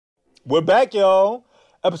We're back, y'all.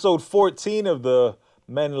 Episode 14 of the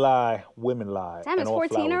Men Lie, Women Lie. Damn, it's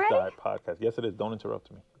 14 already? Podcast. Yes, it is. Don't interrupt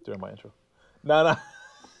me during my intro. No.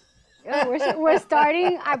 We're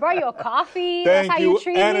starting. I brought you a coffee. Thank That's how you. you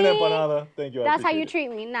treat and me. an empanada. Thank you. That's how you treat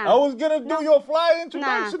me. Nah. I was going to do your fly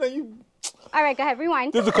introduction and you... All right, go ahead.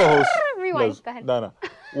 Rewind. This is a co-host. Rewind. Go ahead. No.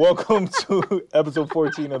 Welcome to episode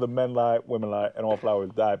 14 of the Men Lie, Women Lie, and All Flowers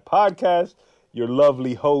Die podcast. Your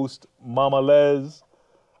lovely host, Mama Les.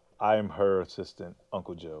 I am her assistant,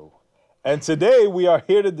 Uncle Joe. And today we are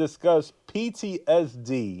here to discuss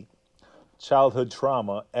PTSD, childhood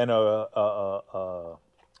trauma, and a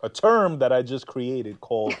term that I just created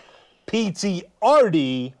called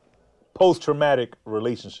PTRD, post-traumatic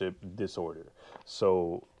relationship disorder.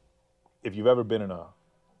 So if you've ever been in a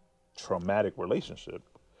traumatic relationship,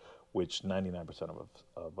 which 99%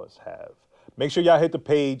 of us have, make sure y'all hit the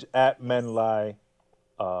page at Men Lie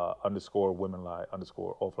 _ Women Lie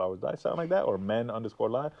 _ All Flowers Die. Sound like that? Or Men _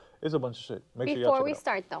 Lie? It's a bunch of shit. Make sure y'all Before we check it out.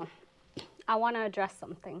 start, though, I want to address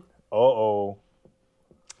something. Uh-oh.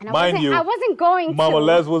 And I wasn't going Mama to.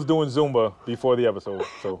 Les was doing Zumba before the episode.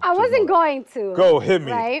 So I wasn't going to. Go, hit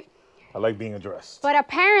me. Right? I like being addressed. But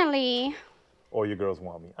apparently... All your girls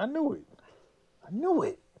want me. I knew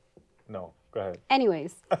it. No, go ahead.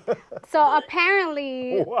 Anyways. So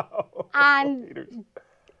apparently Wow.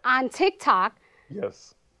 on TikTok...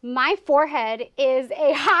 Yes. My forehead is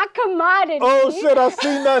a hot commodity. Oh, shit, I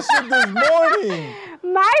seen that shit this morning.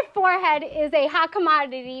 My forehead is a hot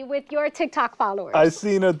commodity with your TikTok followers. I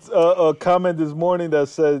seen a comment this morning that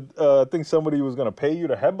said, I think somebody was going to pay you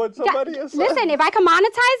to headbutt somebody or something. Listen, if I can monetize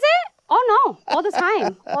it, oh no, all the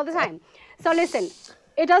time, all the time. So listen,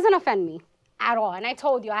 it doesn't offend me at all. And I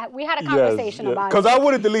told you, we had a conversation about it. Because I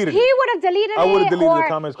would have deleted it. He would have deleted it. I would have deleted the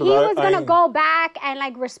comments because he was going to go back and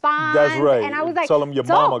like respond. That's right. And I was like, tell him your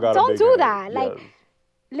mama got a don't big do head. that. Yeah. Like,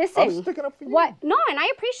 listen. I'm sticking up for you. What? No, and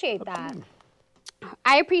I appreciate that.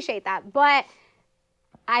 I appreciate that. But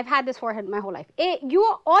I've had this forehead my whole life.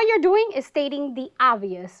 All you're doing is stating the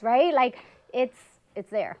obvious, right? Like, it's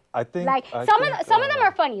there. I think like some of them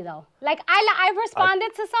are funny though. Like I've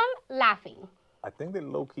responded to some laughing. I think they're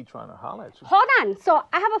low-key trying to holler at you. Hold on. So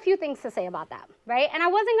I have a few things to say about that, right? And I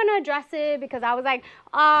wasn't going to address it because I was like,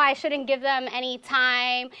 oh, I shouldn't give them any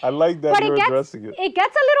time. I like that you're addressing it. It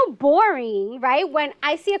gets a little boring, right? When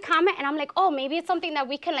I see a comment and I'm like, oh, maybe it's something that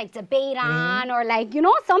we can like debate on or like,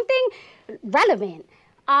 something relevant.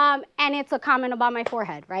 And it's a comment about my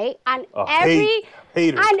forehead, right? On every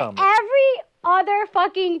other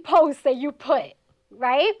fucking post that you put,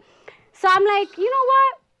 right? So I'm like, you know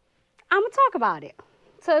what? I'm going to talk about it.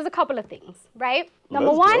 So there's a couple of things, right?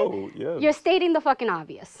 Number one, you're stating the fucking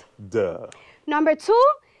obvious. Duh. Number two,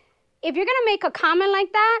 if you're going to make a comment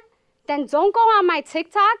like that, then don't go on my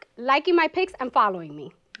TikTok, liking my pics and following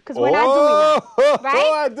me. Because we're not doing that, right?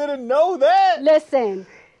 Oh, I didn't know that. Listen.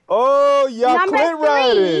 Oh, y'all quit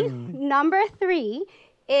riding. Number three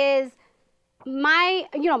is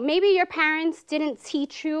maybe your parents didn't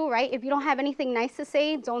teach you, right? If you don't have anything nice to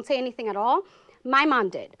say, don't say anything at all. My mom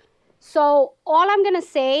did. So all I'm going to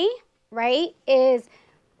say, right, is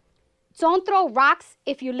don't throw rocks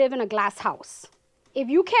if you live in a glass house. If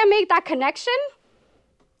you can't make that connection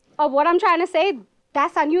of what I'm trying to say,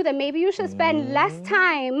 that's on you. Then maybe you should spend less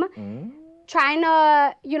time trying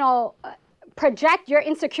to, project your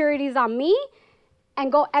insecurities on me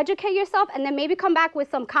and go educate yourself and then maybe come back with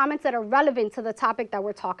some comments that are relevant to the topic that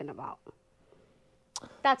we're talking about.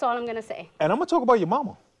 That's all I'm going to say. And I'm going to talk about your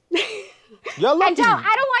mama. Y'all lucky. And Joe, I don't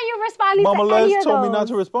want you responding Mama to any Les of told me those. not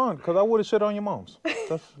to respond because I would have shit on your moms.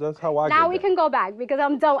 That's how I get Now we can go back because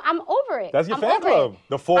I'm done. I'm over it. That's your I'm fan over club. it.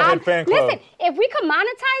 The forehead fan club. Listen, if we can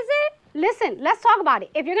monetize it, listen, let's talk about it.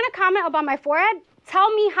 If you're going to comment about my forehead, tell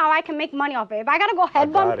me how I can make money off it. If I got to go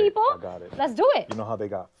headbutt people, I got it. Let's do it. You know how they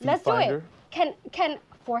got feet Let's finder? do it. Can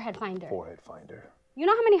forehead finder. Forehead finder. You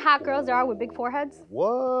know how many hot girls there are with big foreheads?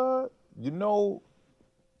 What?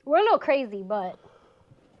 We're a little crazy, but...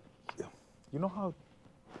 You know how...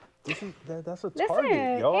 That's a Listen,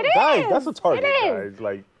 target, y'all. it Guys, is. that's a target, It is. guys.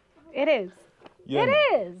 Like, It is. yeah.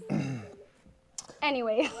 It is.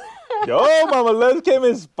 Anyway. Yo, Mama Les came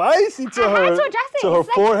in spicy to I her, had to address it. to her It's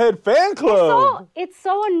like- forehead fan club. It's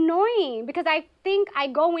so annoying because I think I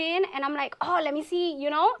go in and I'm like, oh, let me see, Yeah.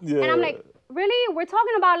 And I'm like, really? We're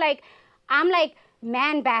talking about like, I'm like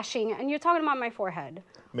man bashing and you're talking about my forehead.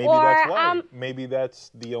 Maybe that's why. Maybe that's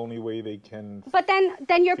the only way they can. But then you're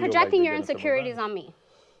feel like projecting they're your getting some insecurities revenge. on me.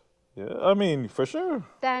 Yeah, I mean, for sure.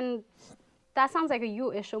 Then that sounds like a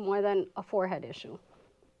you issue more than a forehead issue.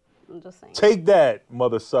 I'm just saying. Take that,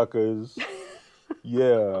 mother suckers.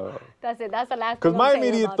 Yeah. That's it. That's the last thing Because I'm my saying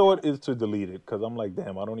immediate about thought that. is to delete it. Because I'm like,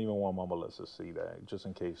 damn, I don't even want Mama Liz to see that, just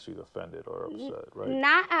in case she's offended or upset, right?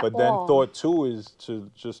 Not at But then all. thought two is to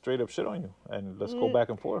just straight up shit on you, and let's go back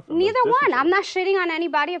and forth. And Neither let's diss one. each I'm other. not shitting on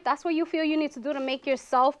anybody. If that's what you feel you need to do to make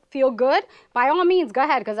yourself feel good, by all means, go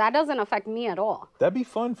ahead, because that doesn't affect me at all. That'd be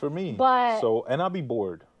fun for me. But- and I'll be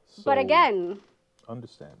bored. But So, again,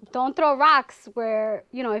 understand. don't throw rocks where,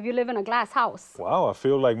 if you live in a glass house. Wow, I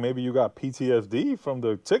feel like maybe you got PTSD from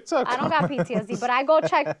the TikTok. I don't got PTSD, but I go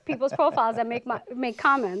check people's profiles and make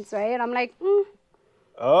comments, right? And I'm like,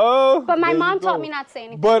 Oh. But my there you mom taught go. me not to say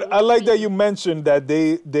anything. But I like that you mentioned that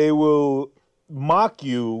they will mock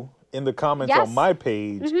you in the comments Yes. on my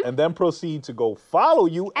page and then proceed to go follow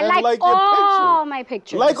you and and like all your picture. my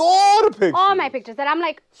pictures. Like all the pictures. All my pictures. And I'm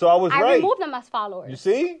like, So I was I right. removed them as followers. You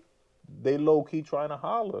see? They low key trying to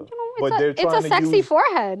holler. It's a sexy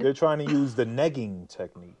forehead. They're trying to use the negging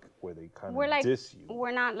technique where they kind We're of like, diss you.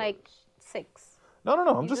 we're not like 6. No.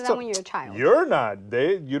 I'm You just do that when you're a child. You're not.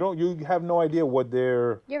 You have no idea what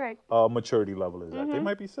their You're right. maturity level is at. Mm-hmm. They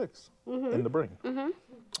might be 6 in the brain.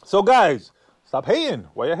 So guys, stop hating.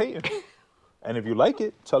 Why you hating? And if you like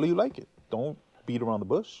it, tell her you like it. Don't beat around the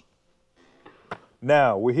bush.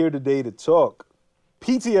 Now, we're here today to talk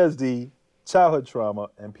PTSD, childhood trauma,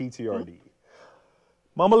 and PTRD.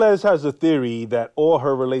 Mama Les has a theory that all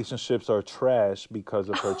her relationships are trash because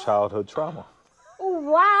of her childhood trauma.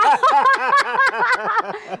 Wow.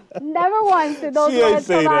 Never once did those She ain't words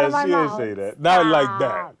say come out that. of my She ain't mouth. say that. Not like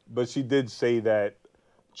that. Stop. But she did say that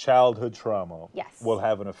childhood trauma Yes. will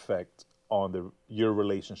have an effect on your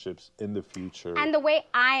relationships in the future. And the way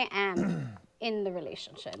I am in the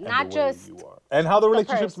relationship, and not the way just you are. And how the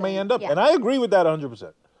relationships may person, end up. yeah. And I agree with that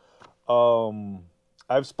 100%.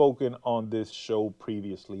 I've spoken on this show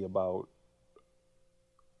previously about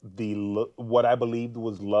what I believed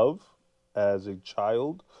was love as a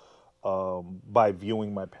child by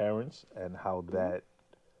viewing my parents and how that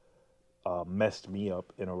messed me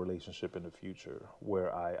up in a relationship in the future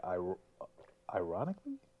where I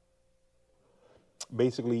ironically,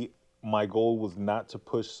 basically my goal was not to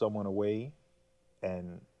push someone away,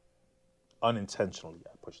 and unintentionally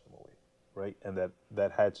I pushed them away. Right, and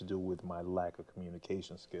that had to do with my lack of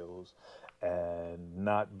communication skills and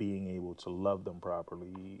not being able to love them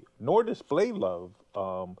properly, nor display love,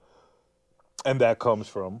 and that comes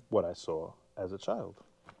from what I saw as a child.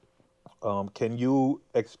 Can you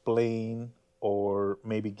explain or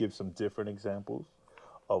maybe give some different examples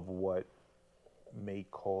of what may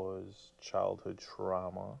cause childhood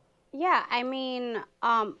trauma? Yeah, I mean,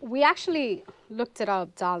 we actually looked it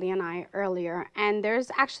up, Dolly and I, earlier, and there's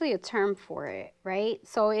actually a term for it, right?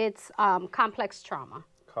 So it's complex trauma.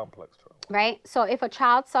 Complex trauma. Right? So if a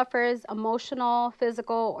child suffers emotional,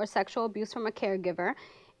 physical, or sexual abuse from a caregiver,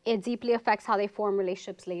 it deeply affects how they form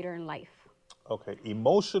relationships later in life. Okay,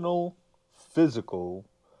 emotional, physical,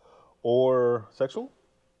 or sexual?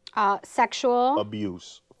 Sexual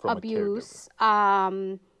Abuse from abuse.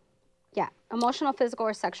 Yeah, emotional, physical,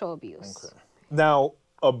 or sexual abuse. a caregiver. Okay. Now,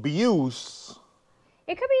 abuse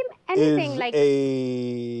It could be anything is like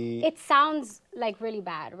it sounds like really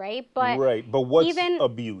bad, right? But but what's even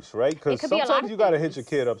abuse, right? Because could be a lot sometimes of you got to hit your things.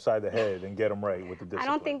 kid upside the head and get them right with the discipline.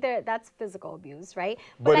 I don't think that's physical abuse, right?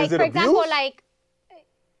 But like is it for example, abuse? like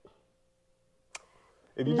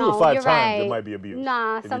if you do no, it 5 you're times, right. it might be abuse.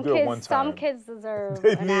 Nah, If some you do it one kids, some time, kids deserve.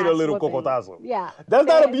 they an need a ass little whooping. cocotazo. Yeah, That's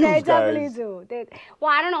not abuse, They definitely guys. do.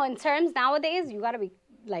 Well, I don't know. In terms nowadays, you gotta be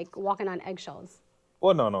like walking on eggshells.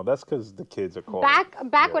 Well, no, that's because the kids are called.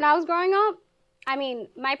 Back when I was growing up, I mean,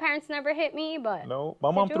 my parents never hit me, but No,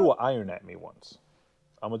 my mom you? threw an iron at me once.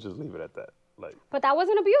 I'm gonna just leave it at that. Like, but that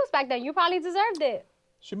wasn't abuse back then. You probably deserved it.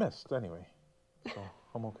 she missed anyway, so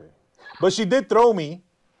I'm okay. But she did throw me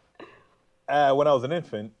when I was an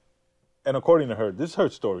infant, and according to her, this is her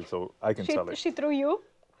story, so I can tell it. She threw you.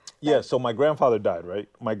 Yeah, so my grandfather died, right?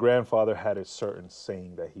 My grandfather had a certain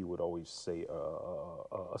saying that he would always say,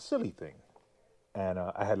 a silly thing. And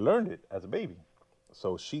I had learned it as a baby.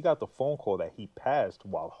 So she got the phone call that he passed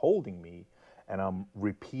while holding me, and I'm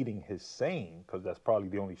repeating his saying, because that's probably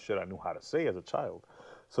the only shit I knew how to say as a child.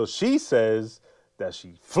 So she says that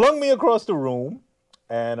she flung me across the room,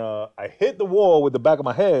 and I hit the wall with the back of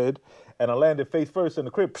my head, and I landed face first in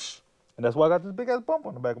the crib. Psh, and that's why I got this big-ass bump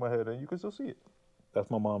on the back of my head, and you can still see it.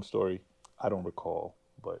 That's my mom's story. I don't recall,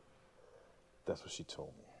 but that's what she told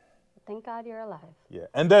me. Thank God you're alive. Yeah,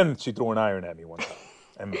 and then she threw an iron at me one time.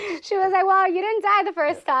 And She was like, well, you didn't die the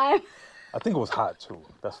first time. I think it was hot, too.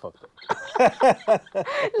 That's fucked up.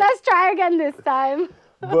 Let's try again this time.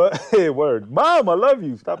 But, hey, word. Mom, I love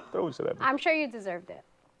you. Stop throwing shit at me. I'm sure you deserved it.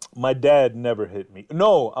 My dad never hit me.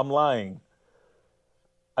 No, I'm lying.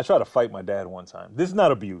 I tried to fight my dad one time. This is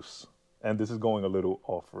not abuse, and this is going a little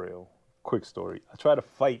off rail. Quick story. I tried to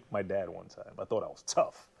fight my dad one time. I thought I was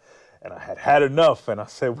tough, and I had enough, and I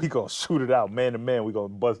said, we going to shoot it out man to man. We going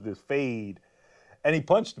to bust this fade. And he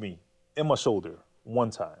punched me in my shoulder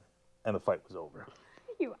one time, and the fight was over.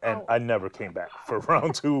 And I never came back for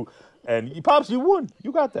round 2. And Pops, you won.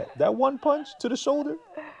 You got that. That one punch to the shoulder,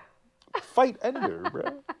 fight ender, bro.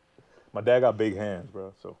 My dad got big hands,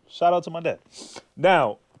 bro. So shout out to my dad.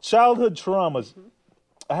 Now, childhood traumas.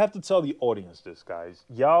 I have to tell the audience this, guys.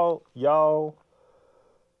 Y'all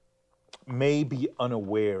may be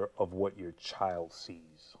unaware of what your child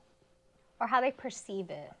sees. Or how they perceive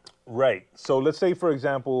it. Right. So let's say, for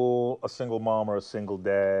example, a single mom or a single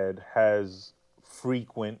dad has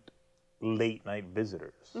frequent late night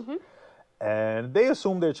visitors. And they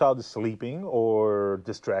assume their child is sleeping or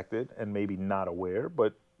distracted and maybe not aware,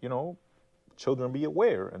 but, you know, children be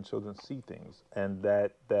aware and children see things. And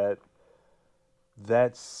that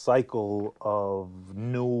cycle of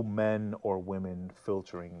new men or women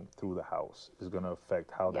filtering through the house is going to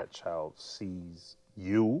affect how that child sees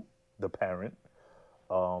you, the parent,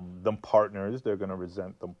 them partners. They're going to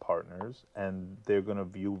resent them partners, and they're going to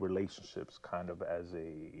view relationships kind of as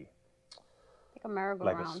like a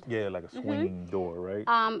merry-go-round. Like a swinging door, right?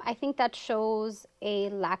 I think that shows a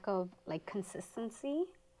lack of like consistency.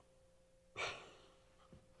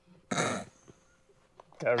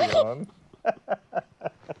 Carry on.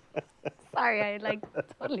 Sorry, I like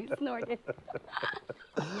totally snorted.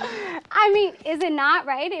 I mean, is it not,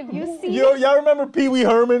 right? If you see... Y'all remember Pee Wee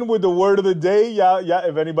Herman with the word of the day? Y'all,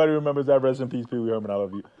 if anybody remembers that, rest in peace, Pee Wee Herman, I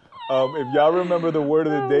love you. If y'all remember the word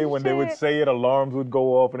of the day, when they would say it, alarms would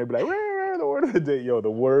go off, and they'd be like, the word of the day. Yo, the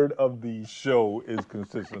word of the show is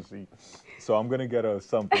consistency. So I'm going to get her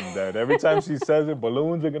something that every time she says it,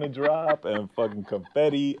 balloons are going to drop, and fucking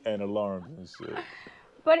confetti and alarms and shit.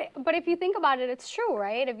 But if you think about it, it's true,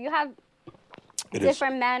 right? If you have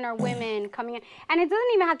different men or women coming in, and it doesn't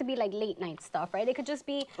even have to be like late night stuff, right? It could just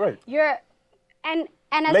be and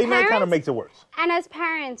as late parents, night kind of makes it worse. And as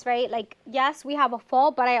parents, right? Like, yes, we have a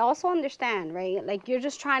fault, but I also understand, right? Like, you're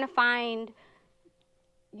just trying to find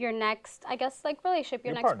your next, I guess, like relationship,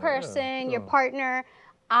 your next partner, person, your partner.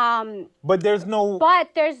 But there is no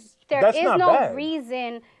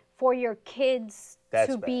reason for your kids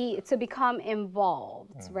to become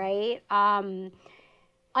involved, right?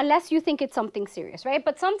 Unless you think it's something serious, right?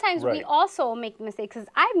 But sometimes we also make mistakes, because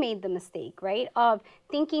I've made the mistake, right, of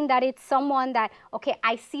thinking that it's someone that, okay,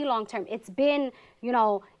 I see long term. It's been,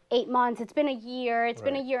 8 months, it's been a year, it's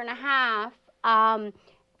been a year and a half,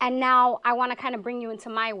 and now I want to kind of bring you into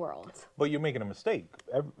my world. But you're making a mistake.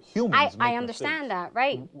 Humans I understand that,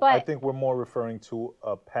 right? But I think we're more referring to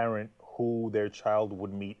a parent who their child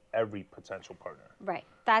would meet every potential partner. Right.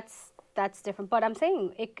 That's different. But I'm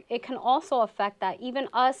saying it can also affect that. Even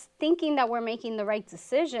us thinking that we're making the right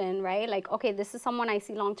decision, right? Like, okay, this is someone I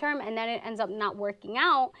see long term, and then it ends up not working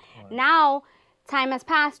out. Right. Now, time has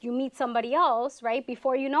passed, you meet somebody else, right?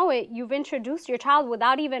 Before you know it, you've introduced your child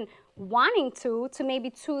without even wanting to maybe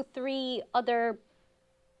 2, 3 other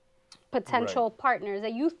potential partners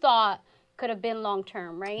that you thought could have been long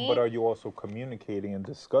term, right? But are you also communicating and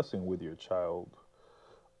discussing with your child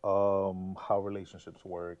how relationships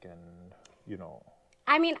work and,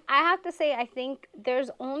 I mean, I have to say, I think there's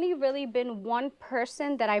only really been one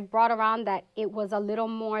person that I brought around that it was a little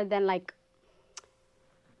more than like,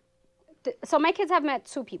 so my kids have met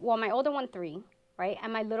 2 people. Well, my older one 3, right?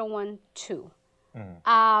 And my little one 2.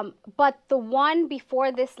 But the one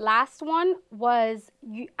before this last one was,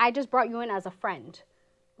 I just brought you in as a friend,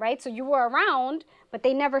 right? So you were around, but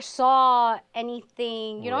they never saw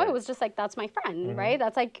anything, it was just like, that's my friend, right?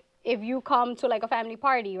 That's like, if you come to like a family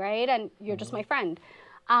party, right? And you're just my friend.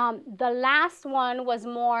 The last one was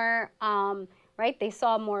more, right? They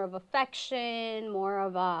saw more of affection, more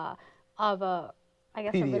of a I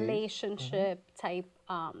guess, PDA. A relationship type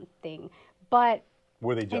thing. But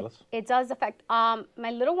were they jealous? It does affect, my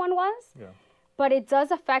little one was, but it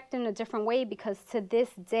does affect in a different way, because to this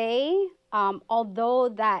day, although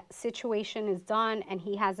that situation is done and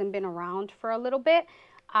he hasn't been around for a little bit,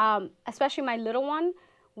 especially my little one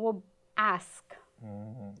will ask.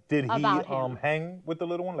 Did he hang with the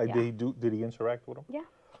little one? Like, did he interact with him?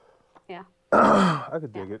 Yeah. I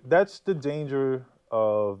could dig it. That's the danger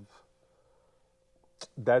of,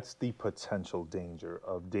 that's the potential danger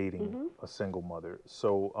of dating a single mother.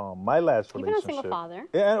 So my last relationship. Even a single father.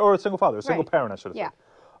 Yeah, or a single father, a single parent, I should have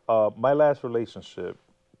said. My last relationship,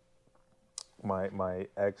 my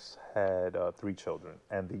ex had 3 children,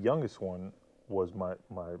 and the youngest one was my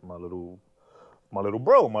little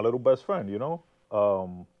bro, my little best friend,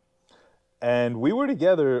 And we were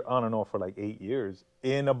together on and off for like 8 years.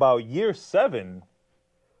 In about year 7,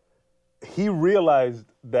 he realized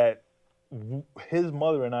that his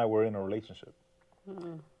mother and I were in a relationship.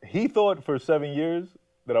 He thought for 7 years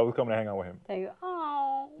that I was coming to hang out with him.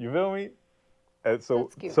 Oh. You feel me? And so,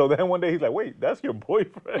 That's cute. so then one day he's like, "Wait, that's your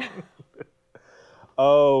boyfriend?"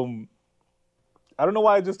 I don't know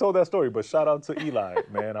why I just told that story, but shout out to Eli,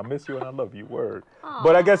 man. I miss you and I love you. Word. Aww.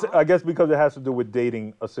 But I guess because it has to do with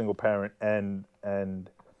dating a single parent, and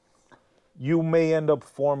you may end up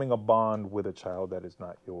forming a bond with a child that is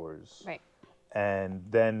not yours. Right. And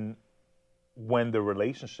then when the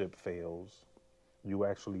relationship fails, you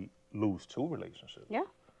actually lose 2 relationships. Yeah.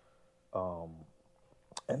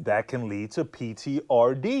 And that can lead to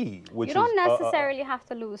PTRD, which You don't is necessarily have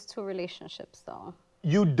to lose 2 relationships, though.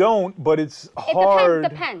 you don't, but it's hard.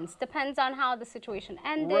 Depends on how the situation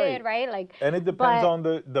ended, right? Like, and it depends on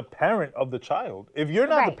the parent of the child. If you're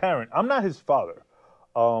not the parent, I'm not his father,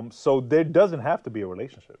 so there doesn't have to be a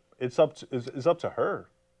relationship. It's up to her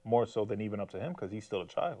more so than even up to him because he's still a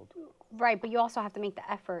child. Right, but you also have to make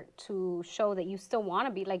the effort to show that you still want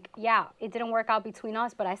to be like, yeah, it didn't work out between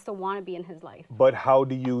us, but I still want to be in his life. But how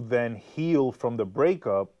do you then heal from the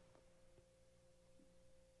breakup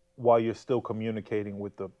while you're still communicating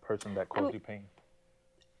with the person that caused you pain?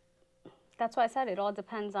 That's why I said it all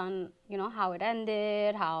depends on, how it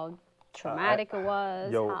ended, how traumatic it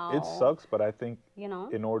was. It sucks, but I think,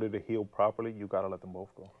 in order to heal properly, you got to let them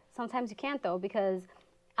both go. Sometimes you can't, though, because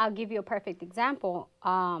I'll give you a perfect example.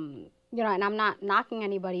 And I'm not knocking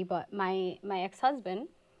anybody, but my ex-husband,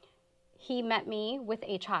 he met me with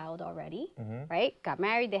a child already, right? Got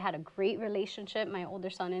married. They had a great relationship, my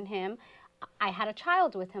older son and him. I had a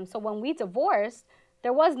child with him. So when we divorced,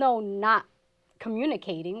 there was no not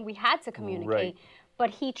communicating. We had to communicate. Right. But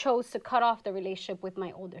he chose to cut off the relationship with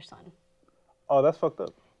my older son. Oh, that's fucked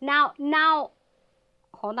up. Now,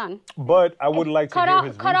 hold on. But I would like to hear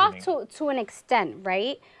his cut off reasoning. to an extent,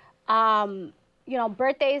 right?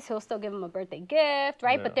 Birthdays, he'll still give him a birthday gift,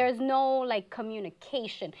 right? Yeah. But there's no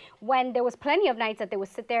communication. When there was plenty of nights that they would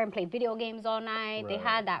sit there and play video games all night, they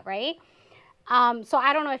had that, right? So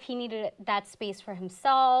I don't know if he needed that space for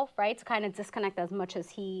himself, right? To kind of disconnect as much as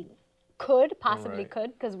he possibly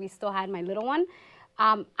could, because we still had my little one.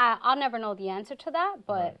 I'll never know the answer to that,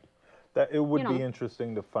 but that it would be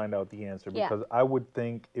interesting to find out the answer, because I would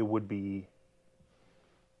think it would be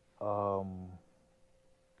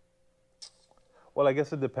well, I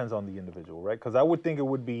guess it depends on the individual, right? Because I would think it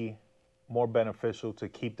would be more beneficial to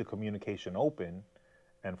keep the communication open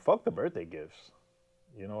and fuck the birthday gifts.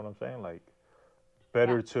 You know what I'm saying? Like,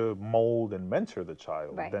 better to mold and mentor the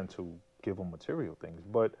child than to give them material things.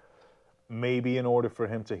 But maybe in order for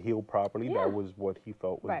him to heal properly, that was what he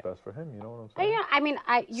felt was best for him. You know what I'm saying? Yeah, I mean,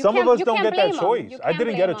 some of us don't get that choice. I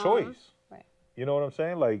didn't get a him. choice. Right. You know what I'm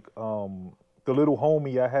saying? Like, the little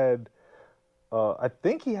homie I had, I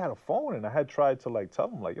think he had a phone, and I had tried to tell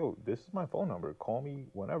him yo, this is my phone number. Call me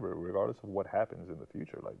whenever, regardless of what happens in the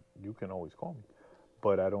future. Like, you can always call me.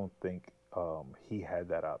 But I don't think he had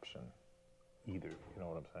that option either. You know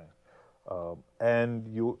what I'm saying?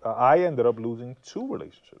 And I ended up losing 2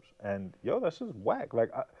 relationships, and that's just whack.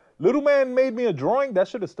 Like, little man made me a drawing. That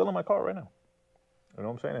shit is still in my car right now. You know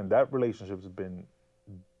what I'm saying? And that relationship's been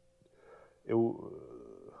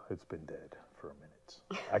it's been dead for a minute.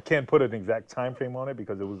 I can't put an exact time frame on it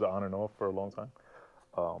because it was on and off for a long time,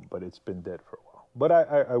 but it's been dead for a while. But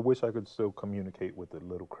I wish I could still communicate with the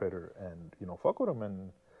little critter and fuck with him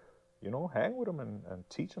and hang with him and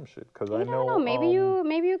teach him shit, because I know maybe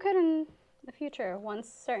you could in the future once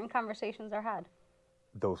certain conversations are had.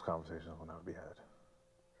 Those conversations will never be had.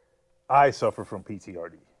 I suffer from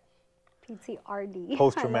PTRD. PTRD.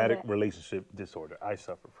 Post-traumatic relationship disorder. I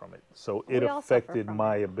suffer from it. So it affected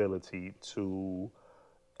my ability to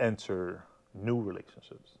enter new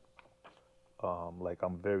relationships.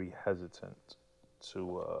 I'm very hesitant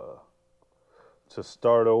to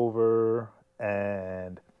start over.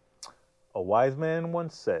 And a wise man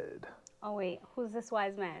once said... Oh, wait. Who's this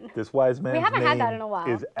wise man? This wise man's We haven't name had that in a while.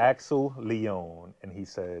 is Axel Leon. And he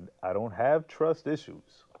said, I don't have trust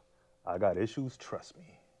issues. I got issues, trust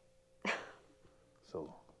me.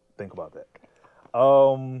 So think about that.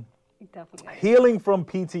 Definitely. Healing from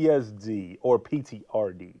PTSD or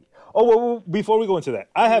PTRD. Oh, well, before we go into that,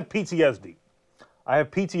 I have PTSD. I have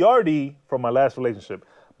PTRD from my last relationship,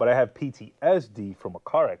 but I have PTSD from a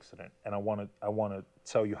car accident, and I want to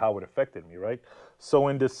tell you how it affected me, right? So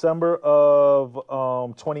in December of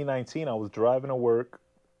 2019, I was driving to work,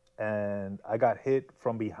 and I got hit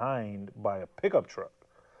from behind by a pickup truck.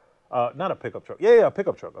 Not a pickup truck. Yeah, a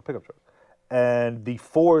pickup truck. And the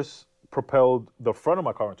force propelled the front of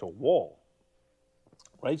my car into a wall.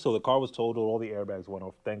 right? So the car was totaled, all the airbags went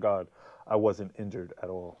off. Thank God I wasn't injured at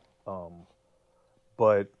all.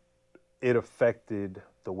 But it affected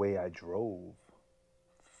the way I drove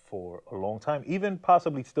for a long time, even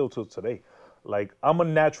possibly still till today. Like, I'm a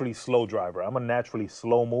naturally slow driver. I'm a naturally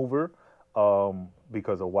slow mover,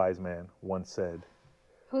 because a wise man once said,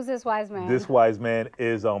 Who's this wise man? this wise man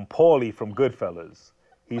is Paulie from Goodfellas.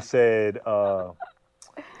 He said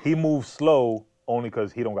he moves slow only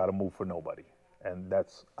because he don't got to move for nobody. And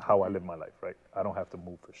that's how I live my life, right? I don't have to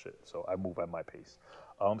move for shit. So I move at my pace.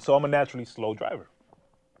 So I'm a naturally slow driver.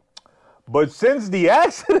 But since the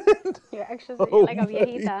accident, You're you're like a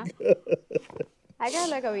viejita. I got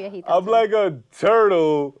like a viejita. I'm too. like a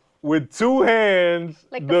turtle with two hands,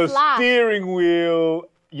 Like the the flap. steering wheel.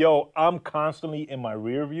 Yo, I'm constantly in my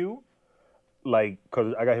rear view, like,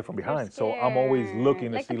 because I got hit from behind. So I'm always scared.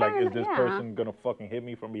 looking to Like the see, like, is parent- this yeah. person going to fucking hit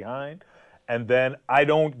me from behind? And then I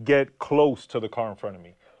don't get close to the car in front of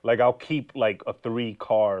me. Like, I'll keep, like, a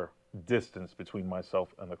 3-car distance between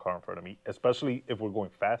myself and the car in front of me, especially if we're going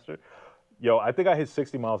faster. Yo, I think I hit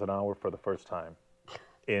 60 miles an hour for the first time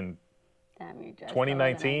in Damn, you drive slower than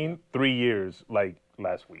I 2019, 3 years, like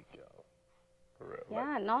last week. Yo. For real. do. Like,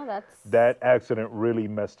 Yeah, no, that's. that accident really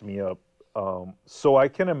messed me up. So I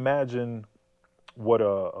can imagine what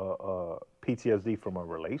a PTSD from a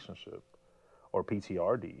relationship or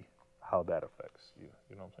PTRD, how that affects you.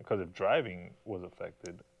 You know what I'm saying? Because if driving was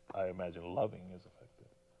affected, I imagine loving is affected.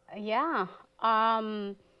 Yeah.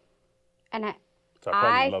 And So I probably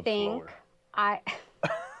I love think slower. I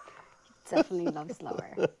definitely love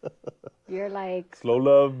slower. You're like, Slow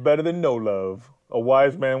love better than no love. A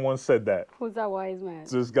wise man once said that. who's that wise man?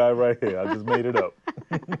 It's this guy right here. I just made it up.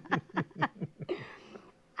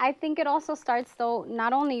 I think it also starts though,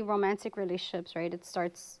 not only romantic relationships, right? It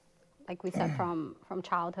starts, like we said, from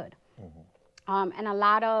childhood. And a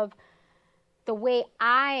lot of the way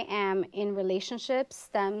I am in relationships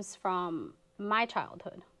stems from my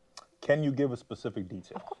childhood. Can you give a specific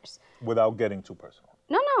detail? Of course. Without getting too personal.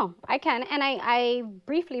 No, I can. And I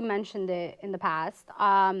briefly mentioned it in the past,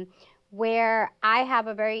 where I have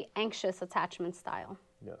a very anxious attachment style.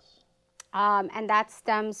 Yes. And that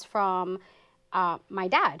stems from my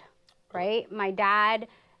dad, right?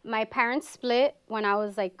 My parents split when I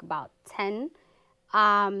was like about 10.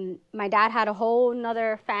 My dad had a whole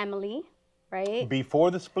nother family, right? Before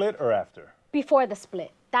the split or after? Before the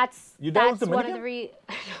split. That's Your dad was that's one of Dominican?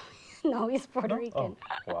 the No, he's Puerto Rican.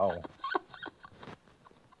 Oh, wow.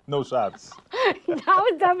 No shots. That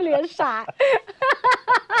was definitely a shot.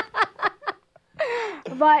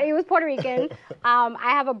 But he was Puerto Rican. I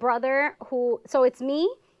have a brother so it's me,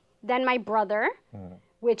 then my brother,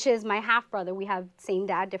 which is my half brother. We have same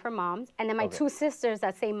dad, different moms. And then my Okay. 2 sisters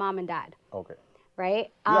that same mom and dad, Okay.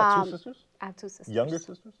 right? You got 2 sisters? I have 2 sisters. Younger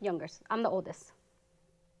sisters? Younger. I'm the oldest.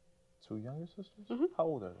 2 younger sisters? How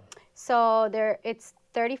old are they? So it's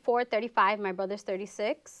 34, 35. My brother's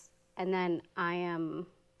 36. And then I am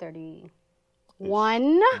 31,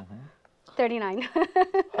 39.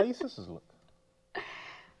 How your sisters look?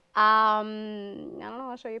 I don't know.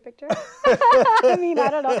 I'll show you a picture. I mean, I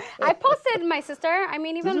don't know. I posted my sister. I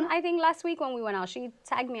mean, even I think last week when we went out, she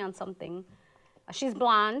tagged me on something. She's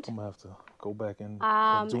blonde. I'm gonna have to go back and do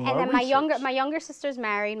And my then research. my younger sister's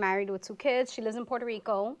married with 2 kids. She lives in Puerto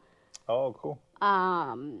Rico. Oh, cool.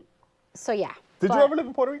 So yeah. Did you But- ever live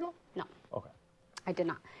in Puerto Rico? No, Okay. I did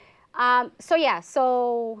not.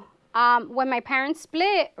 So when my parents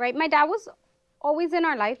split, right, my dad was always in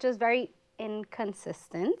our life, just very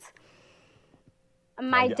inconsistent.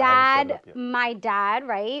 My Yeah, I haven't set it dad, up yet. my dad,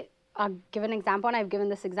 right? I'll give an example, and I've given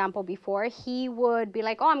this example before. He would be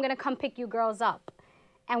like, "Oh, I'm gonna come pick you girls up,"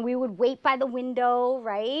 and we would wait by the window,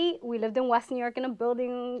 right? We lived in West New York in a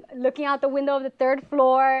building, looking out the window of the 3rd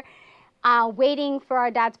floor, waiting for our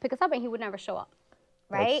dad to pick us up, and he would never show up,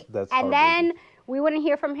 right? That's and then we wouldn't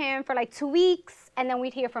hear from him for like 2 weeks, and then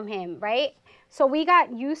we'd hear from him, right? So we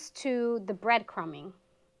got used to the breadcrumbing,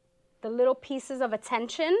 the little pieces of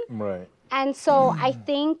attention. Right. And so I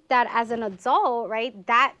think that as an adult, right,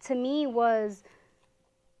 that to me was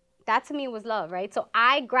love, right? So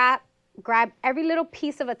I grab every little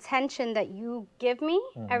piece of attention that you give me,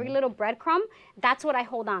 every little breadcrumb, that's what I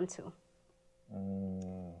hold on to.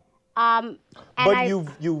 And But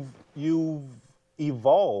you've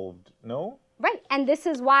evolved, no? right, and this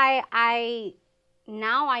is why I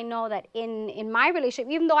know that in my relationship,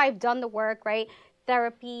 even though I've done the work, right,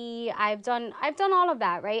 therapy, I've done all of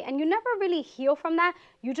that, right, and you never really heal from that.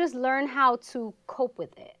 You just learn how to cope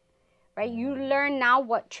with it, right? You learn now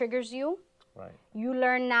what triggers you. Right. You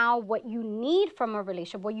learn now what you need from a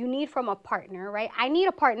relationship, what you need from a partner, right? I need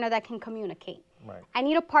a partner that can communicate. Right. I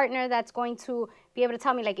need a partner that's going to be able to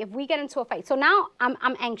tell me, like, if we get into a fight. So now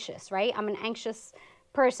I'm anxious, right? I'm an anxious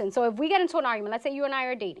person. So if we get into an argument, let's say you and I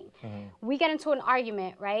are dating, we get into an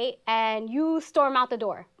argument, right? And you storm out the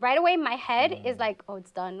door. Right away, my head is like, oh,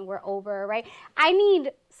 it's done. We're over, right? I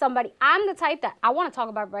need somebody. I'm the type that I want to talk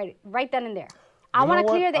about right then and there. I want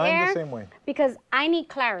to clear the air. I'm the same way. Because I need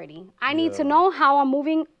clarity. I need to know how I'm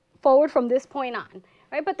moving forward from this point on,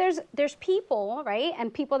 right? But there's people, right?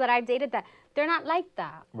 And people that I've dated that they're not like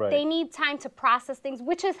that. Right. They need time to process things,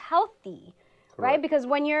 which is healthy, right? Because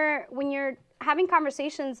when you're having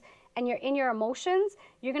conversations and you're in your emotions,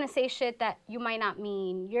 you're gonna say shit that you might not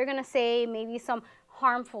mean. You're gonna say maybe some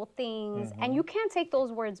harmful things, and you can't take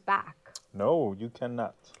those words back. No, you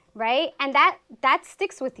cannot. Right? And that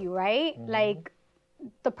sticks with you, right? Like,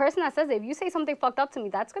 the person that says it, if you say something fucked up to me,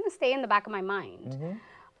 that's gonna stay in the back of my mind.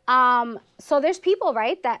 So there's people,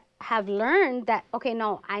 right, that have learned that, okay,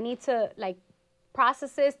 no, I need to, like,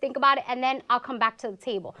 process this, think about it, and then I'll come back to the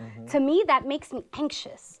table. To me, that makes me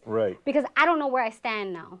anxious. Right. Because I don't know where I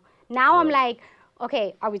stand now. Now I'm like,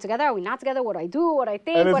 okay, are we together? Are we not together? What do I do? What do I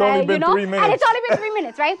think? And it's only been 3 minutes. And it's only been 3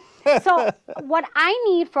 minutes, right? So what I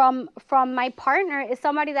need from my partner is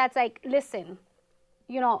somebody that's like, listen,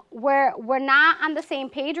 you know, we're not on the same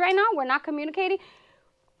page right now. We're not communicating.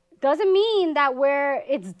 Doesn't mean that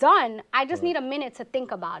it's done. I just need a minute to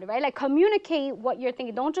think about it, right? Like, communicate what you're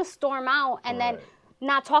thinking. Don't just storm out and then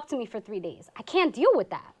not talk to me for 3 days. I can't deal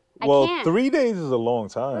with that. I can't. 3 days is a long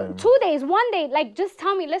time. 2 days, 1 day, like, just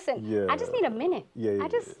tell me, listen, I just need a minute. I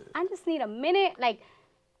just need a minute, like,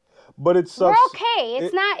 but it's we're okay.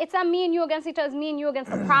 It's not me and you against each other, it's me and you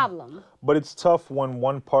against the problem. But it's tough when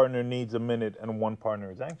one partner needs a minute and one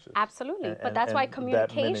partner is anxious. Absolutely. But that's why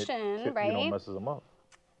communication, right? You know, messes them up.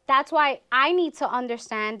 That's why I need to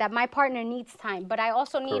understand that my partner needs time, but I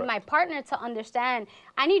also need my partner to understand.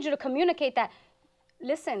 I need you to communicate that,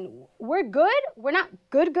 listen, we're good. We're not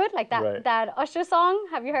good, like that that Usher song.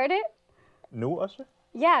 Have you heard it? New Usher?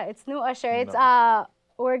 Yeah, it's New Usher. It's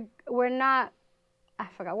we're not, I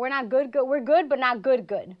forgot. We're not good. We're good, but not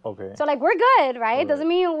good. Okay. So, like, we're good, right? Doesn't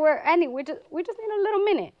mean we're ending. We just need a little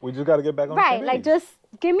minute. We just got to get back on the right. Like, just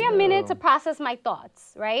give me a minute to process my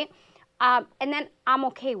thoughts, right? And then I'm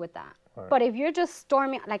okay with that. Right. But if you're just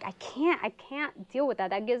storming, like, I can't deal with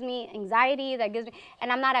that. That gives me anxiety.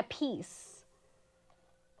 And I'm not at peace.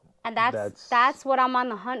 And that's what I'm on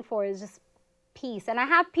the hunt for, is just peace. And I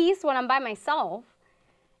have peace when I'm by myself.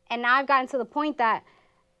 And now I've gotten to the point that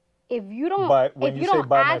if you don't, when you say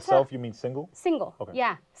by myself, you mean single? Single. Okay.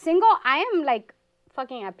 Yeah, single. I am, like,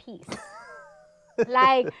 fucking at peace.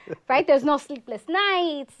 Like, right? There's no sleepless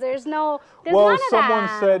nights. There's none of that. Well, someone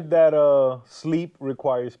said that sleep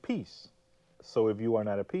requires peace. So if you are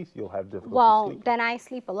not at peace, you'll have difficulty sleeping. Well, then I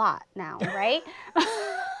sleep a lot now, right?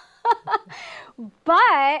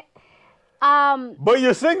 But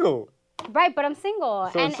you're single. Right, but I'm single.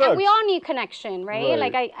 So and we all need connection, right?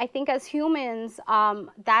 Like, I think as humans,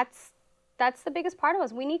 that's the biggest part of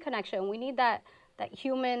us. We need connection. We need that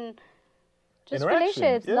human just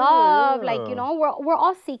relationships, love, like, you know, we're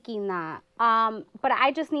all seeking that. But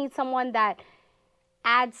I just need someone that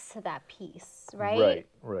adds to that piece, right?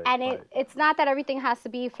 Right. And it's not that everything has to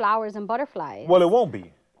be flowers and butterflies. Well, it won't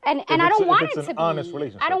be. And I don't want it to be. It's an honest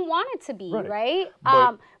relationship. I don't want it to be, right?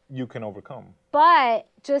 But you can overcome. But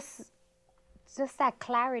just that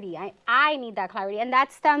clarity. I need that clarity. And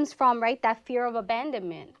that stems from, right, that fear of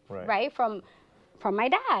abandonment, right? From my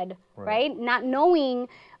dad, right? Not knowing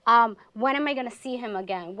when am I going to see him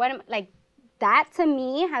again? That to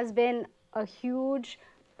me has been a huge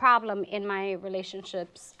problem in my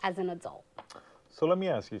relationships as an adult. So let me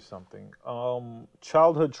ask you something.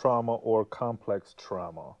 Childhood trauma or complex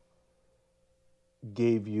trauma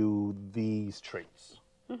gave you these traits,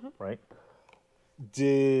 right?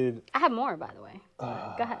 I have more, by the way. Go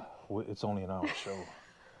ahead. It's only an hour show.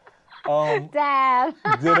 Damn.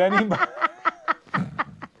 Did anybody...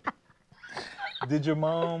 Did your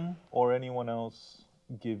mom or anyone else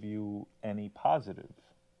give you any positive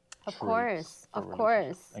Of course.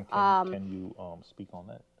 And can you speak on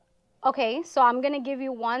that? Okay, so I'm going to give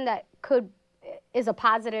you one that is a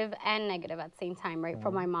positive and negative at the same time, right,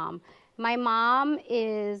 from my mom. My mom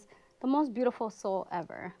is the most beautiful soul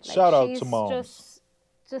ever. Like, shout out to moms. She's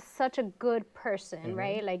just such a good person,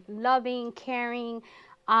 right? Like, loving, caring.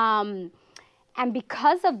 And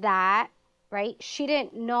because of that, right, she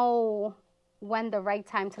didn't know when the right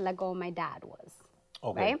time to let go of my dad was.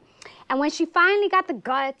 Okay. Right? And when she finally got the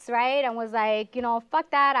guts, right, and was like, you know, fuck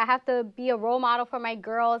that, I have to be a role model for my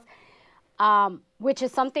girls, which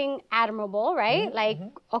is something admirable, right?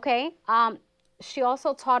 Okay. She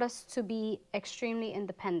also taught us to be extremely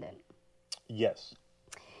independent. Yes.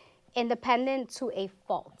 Independent to a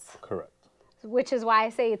fault. Correct. Which is why I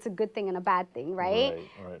say it's a good thing and a bad thing, right?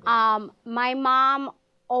 Right. My mom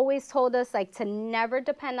always told us like to never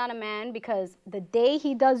depend on a man, because the day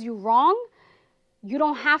he does you wrong, you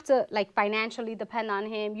don't have to like financially depend on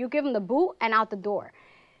him. You give him the boot and out the door.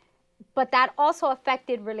 But that also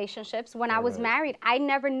affected relationships. When I was married, I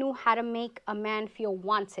never knew how to make a man feel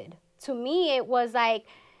wanted. To me, it was like,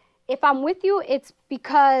 if I'm with you, it's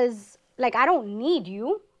because like I don't need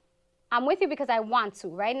you. I'm with you because I want to,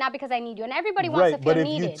 right? Not because I need you. And everybody wants to feel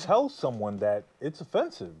needed. But if you tell someone that, it's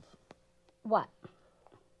offensive. What?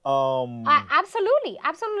 Absolutely.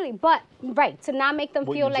 But, right, to not make them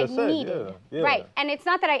feel like needed. Yeah. Right. And it's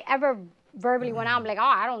not that I ever verbally went out and like, oh,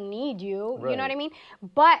 I don't need you. Right. You know what I mean?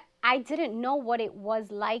 But I didn't know what it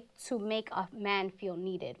was like to make a man feel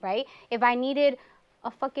needed, right? If I needed a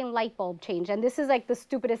fucking light bulb change, and this is like the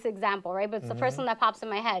stupidest example, right? But it's the first one that pops in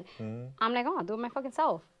my head. I'm like, oh, I'll do it my fucking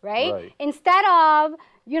self, right? Instead of,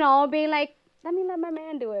 being like, let my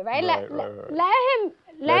man do it, right? Let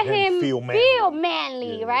him feel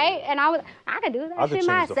manly, right? And I could do that shit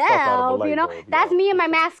myself, That's me and my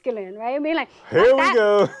masculine, right? Being like, here we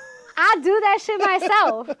go. I do that shit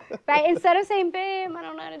myself, right? Instead of saying, babe, I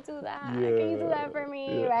don't know how to do that. Can you do that for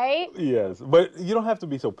me, right? Yes, but you don't have to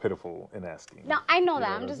be so pitiful in asking. No, I know that.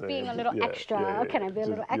 I'm just being a little extra. Can I be a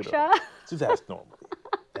little extra? Just ask normally.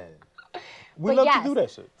 And we love to do that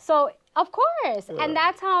shit. So, of course. And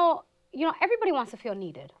that's how, everybody wants to feel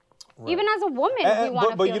needed. Right. Even as a woman, we want to feel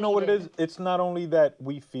needed. But you know what it is? It's not only that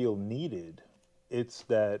we feel needed. It's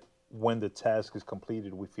that when the task is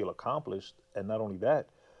completed, we feel accomplished. And not only that,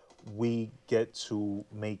 we get to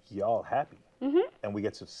make y'all happy. And we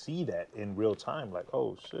get to see that in real time. Like,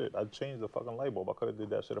 oh, shit, I changed the fucking light bulb. I could have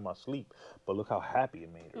did that shit in my sleep. But look how happy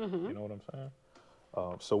it made her. You know what I'm saying?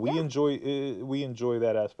 So we enjoy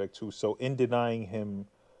that aspect, too. So in denying him,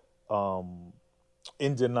 allowing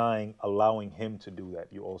him to do that,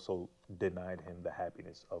 you also denied him the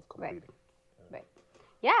happiness of completing. Right.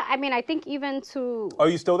 Yeah, I mean, I think even to... Are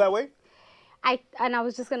you still that way? I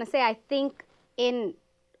was just going to say, I think in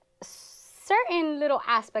certain little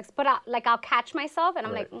aspects, but I'll catch myself and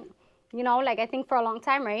I'm like, I think for a long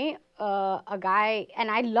time, right? A guy,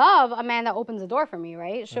 and I love a man that opens the door for me,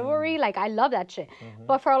 right? Chivalry, like I love that shit.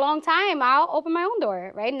 But for a long time, I'll open my own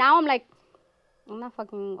door, right? Now I'm like, I'm not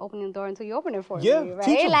fucking opening the door until you open it for me, right?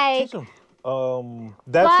 Teach him.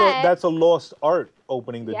 That's a lost art,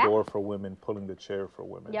 opening the door for women, pulling the chair for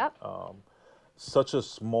women. Yep. Such a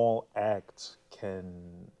small act can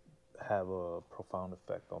have a profound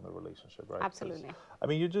effect on the relationship, right? Absolutely. I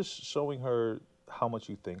mean, you're just showing her how much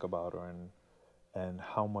you think about her and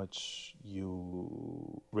how much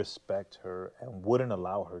you respect her and wouldn't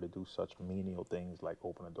allow her to do such menial things like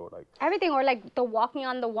open a door, like everything, or like the walking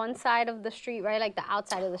on the one side of the street, right? Like the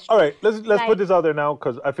outside of the street. All right, let's put this out there now,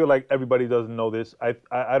 because I feel like everybody doesn't know this. I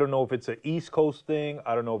don't know if it's an East Coast thing.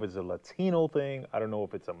 I don't know if it's a Latino thing. I don't know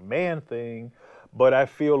if it's a man thing, but I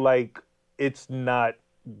feel like it's not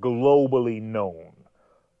globally known.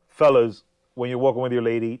 Fellas, when you're walking with your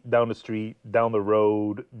lady down the street, down the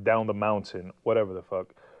road, down the mountain, whatever the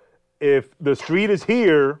fuck, if the street is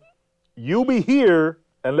here, you be here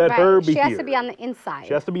and let her be here. She has to be on the inside.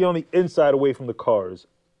 She has to be on the inside away from the cars.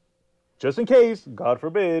 Just in case, God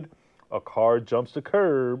forbid, a car jumps the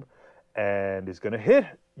curb and is going to hit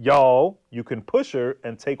y'all, you can push her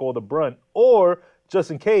and take all the brunt. Or,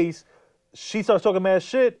 just in case, she starts talking mad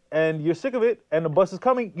shit and you're sick of it and the bus is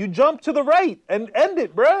coming, you jump to the right and end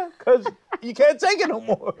it, bruh, because you can't take it no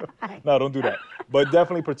more. No, don't do that. But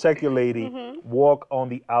definitely protect your lady. Walk on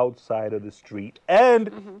the outside of the street.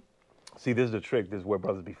 And, see, this is the trick. This is where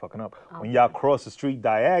brothers be fucking up. When y'all cross the street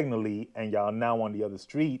diagonally and y'all now on the other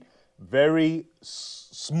street, very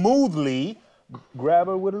smoothly grab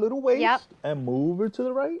her with a little waist and move her to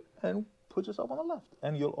the right and put yourself on the left,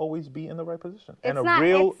 and you'll always be in the right position. And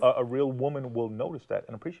a real woman will notice that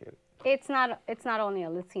and appreciate it. It's not only a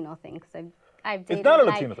Latino thing, because I've dated. It's not a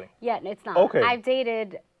Latino thing. Yeah, it's not. Okay. I've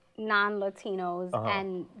dated non-Latinos,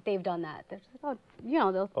 and they've done that. They're just like,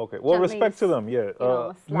 oh, they'll. Okay. Well, respect to them. Yeah.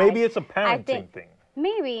 Maybe it's a parenting thing.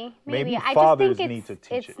 Maybe. Maybe fathers need to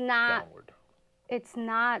teach it downward. It's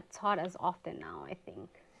not taught as often now, I think.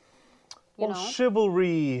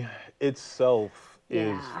 Chivalry itself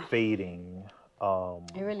is fading.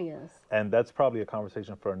 It really is. And that's probably a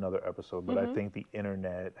conversation for another episode, but I think the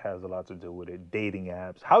internet has a lot to do with it. Dating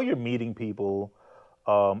apps, how you're meeting people,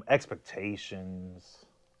 expectations.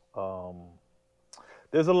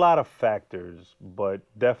 There's a lot of factors, but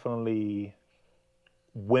definitely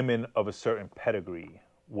women of a certain pedigree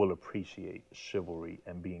will appreciate chivalry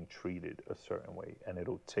and being treated a certain way. And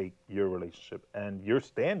it'll take your relationship and your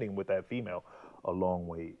standing with that female a long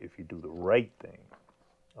way if you do the right thing.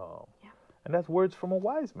 And that's words from a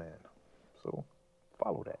wise man. So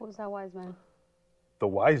follow that. Who's that wise man? The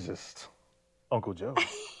wisest, Uncle Joe.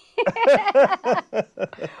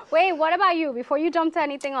 Wait, what about you? Before you jump to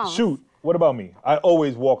anything else. Shoot, what about me? I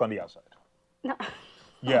always walk on the outside. No.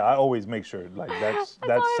 Yeah, I always make sure. Like that's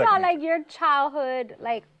Talking second. about like your childhood,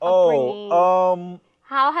 like upbringing.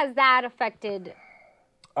 How has that affected?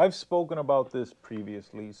 I've spoken about this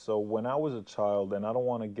previously. So when I was a child, and I don't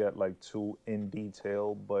want to get like too in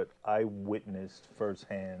detail, but I witnessed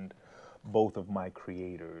firsthand both of my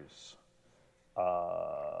creators,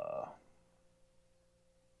 for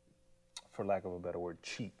lack of a better word,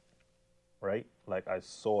 cheat. Right? Like I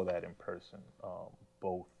saw that in person,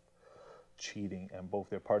 both cheating and both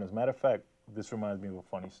their partners. Matter of fact, this reminds me of a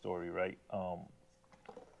funny story, right?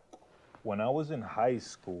 When I was in high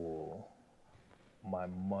school, my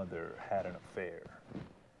mother had an affair,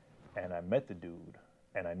 and I met the dude,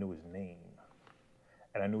 and I knew his name,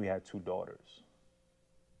 and I knew he had 2 daughters,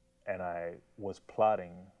 and I was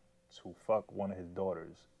plotting to fuck one of his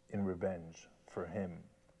daughters in revenge for him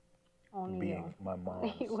being my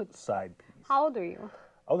mom's side piece. How old are you?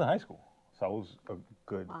 I was in high school, so I was a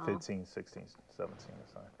good 15, 16, 17 or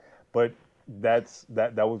something. But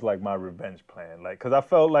that was like my revenge plan, like, because I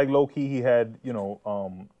felt like low key he had,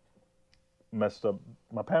 messed up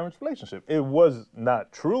my parents' relationship. It was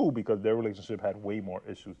not true because their relationship had way more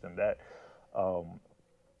issues than that.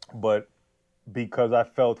 But because I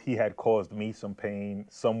felt he had caused me some pain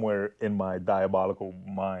somewhere in my diabolical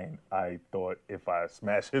mind, I thought if I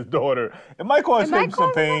smash his daughter, it might cause him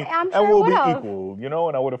some pain, and we'll be equal,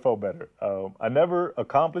 and I would have felt better. I never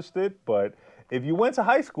accomplished it, but if you went to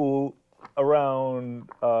high school around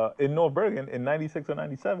in North Bergen in 96 or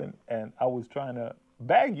 97, and I was trying to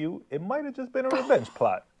bag you, it might have just been a revenge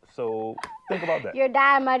plot. So think about that. Your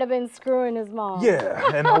dad might have been screwing his mom.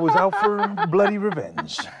 Yeah, and I was out for bloody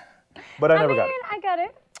revenge. But I never got it. I got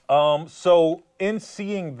it. So in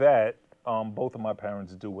seeing that, both of my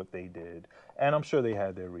parents do what they did, and I'm sure they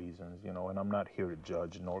had their reasons, and I'm not here to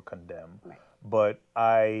judge nor condemn. Right. But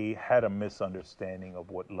I had a misunderstanding of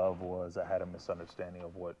what love was. I had a misunderstanding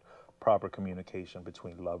of what proper communication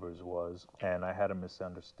between lovers was, and I had a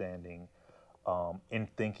misunderstanding in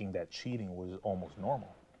thinking that cheating was almost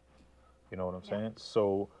normal. You know what I'm saying?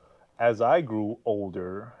 So as I grew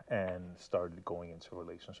older and started going into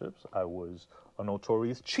relationships, I was a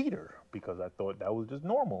notorious cheater because I thought that was just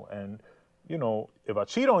normal. And, if I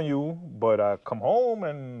cheat on you, but I come home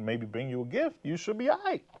and maybe bring you a gift, you should be all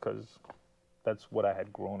right, because that's what I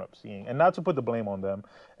had grown up seeing. And not to put the blame on them.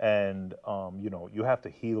 And, you have to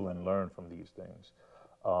heal and learn from these things.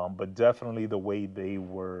 But definitely the way they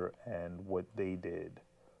were and what they did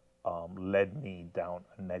led me down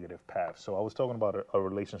a negative path. So I was talking about a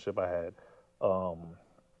relationship I had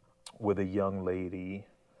with a young lady,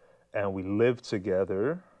 and we lived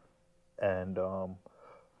together, and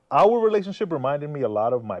our relationship reminded me a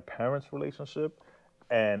lot of my parents' relationship,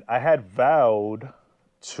 and I had vowed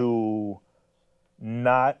to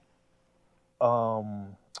not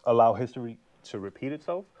allow history to repeat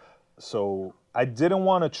itself. So I didn't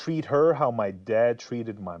want to treat her how my dad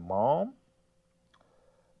treated my mom.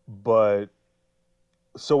 But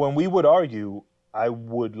so when we would argue, I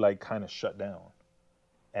would kind of shut down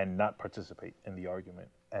and not participate in the argument.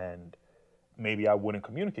 And maybe I wouldn't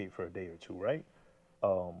communicate for a day or two, right?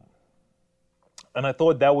 And I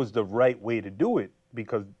thought that was the right way to do it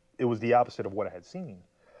because it was the opposite of what I had seen.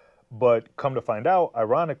 But come to find out,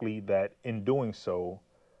 ironically, that in doing so,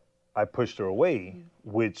 I pushed her away,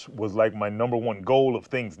 which was like my number one goal of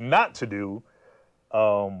things not to do.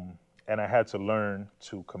 And I had to learn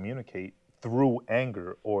to communicate through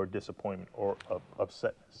anger or disappointment or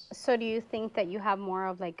upsetness. So do you think that you have more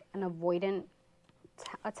of an avoidant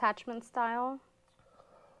attachment style?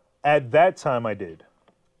 At that time, I did.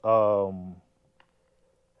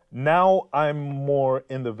 Now I'm more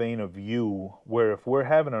in the vein of you, where if we're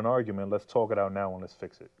having an argument, let's talk it out now and let's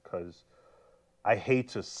fix it. Because I hate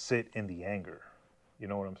to sit in the anger. You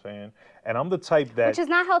know what I'm saying? And I'm the type that... Which is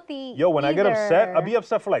not healthy when I get upset, I'll be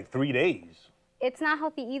upset for 3 days. It's not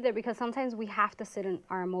healthy either because sometimes we have to sit in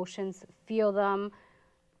our emotions, feel them,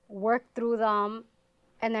 work through them,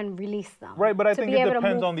 and then release them. Right, but I think it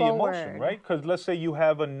depends on the emotion, right? Because let's say you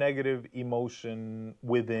have a negative emotion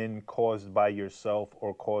within caused by yourself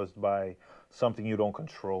or caused by something you don't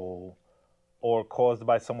control or caused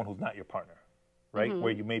by someone who's not your partner. Right?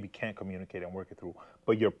 Where you maybe can't communicate and work it through.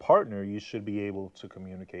 But your partner, you should be able to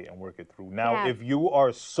communicate and work it through. Now, if you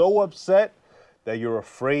are so upset that you're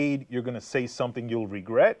afraid you're going to say something you'll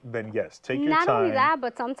regret, then yes, take your time. Not only that,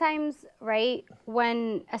 but sometimes, right,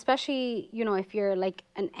 when, especially, if you're like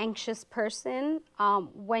an anxious person,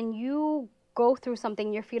 when you go through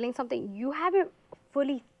something, you're feeling something, you haven't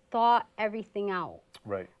fully thought everything out.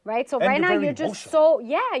 Right. Right? So And right you're now very you're just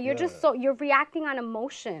emotional. you're reacting on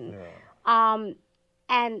emotion. Yeah.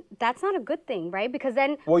 And that's not a good thing, right? Because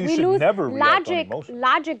then Well, you we should lose never react on emotion.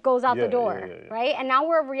 logic goes out the Yeah, door, yeah. right? And now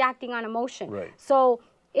we're reacting on emotion. Right. So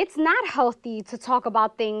it's not healthy to talk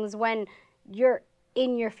about things when you're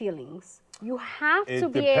in your feelings. You have to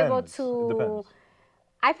be able to,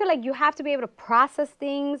 I feel like you have to be able to process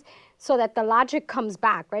things so that the logic comes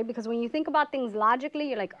back, right? Because when you think about things logically,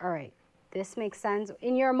 you're like, all right, this makes sense.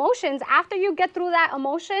 In your emotions, after you get through that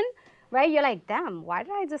emotion, right, you're like, damn, why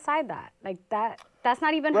did I decide that? Like that's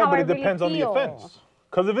not even how I really feel. But it depends on the offense.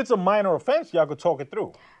 Because if it's a minor offense, y'all could talk it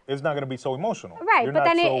through. It's not going to be so emotional. Right, You're but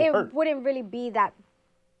then it hurt. wouldn't really be that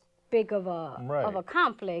big of a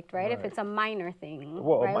conflict, right? If it's a minor thing,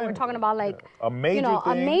 right? We're talking about like a major thing.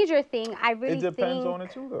 A major thing. I really think it depends on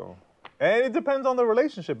it too, though, and it depends on the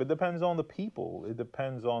relationship. It depends on the people. It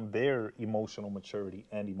depends on their emotional maturity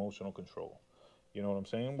and emotional control. You know what I'm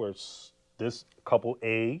saying? Where this couple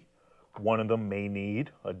A, one of them may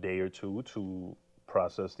need a day or two to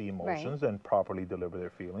process the emotions and properly deliver their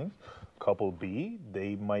feelings. Couple B,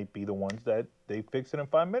 they might be the ones that they fix it in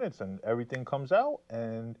 5 minutes and everything comes out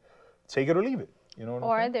and take it or leave it. You know what I'm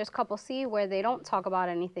saying? Or there's couple C where they don't talk about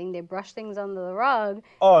anything. They brush things under the rug.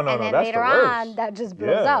 Oh, no, and then that's later the worst. on, that just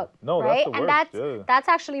blows up. No, right? that's the worst. And that's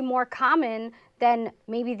actually more common than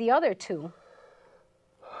maybe the other two.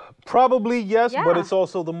 Probably, yes, but it's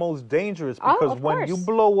also the most dangerous because when you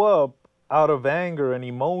blow up out of anger and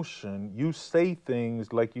emotion, you say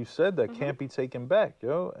things like you said that can't be taken back,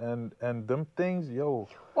 yo. And them things, yo.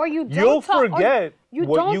 Or you'll forget you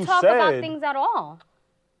what don't you talk said. about things at all.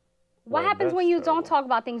 What happens when you don't talk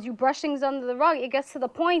about things? You brush things under the rug. It gets to the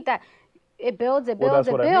point that it builds.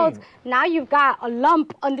 Now you've got a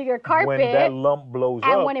lump under your carpet. When that lump blows up,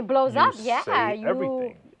 and when it blows up,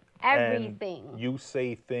 everything. Everything. And you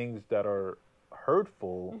say things that are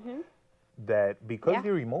hurtful that because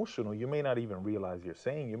you're emotional, you may not even realize you're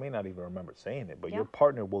saying. You may not even remember saying it, but your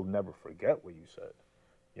partner will never forget what you said.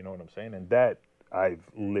 You know what I'm saying? And that I've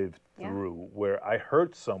lived through where I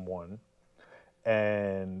hurt someone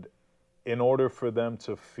and in order for them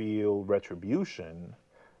to feel retribution,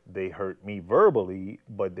 they hurt me verbally,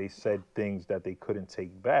 but they said things that they couldn't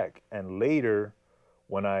take back. And later,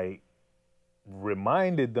 when I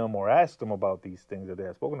reminded them or asked them about these things that they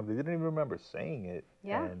had spoken of, they didn't even remember saying it.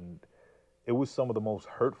 Yeah. And it was some of the most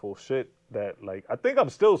hurtful shit that, like, I think I'm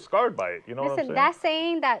still scarred by it. You know what I'm saying? Listen, that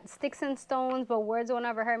saying that sticks and stones, but words will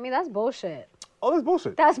never hurt me, that's bullshit. Oh, that's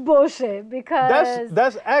bullshit. That's bullshit because...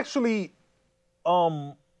 That's actually...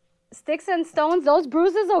 Sticks and stones, those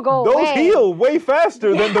bruises will go away. Those heal way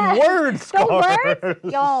faster than the word scars. The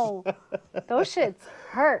words? Yo, those shits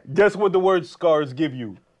hurt. Guess what the word scars give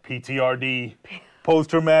you? PTRD,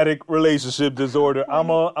 post-traumatic relationship disorder. I'm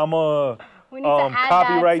a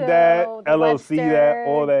copyright that, LLC that,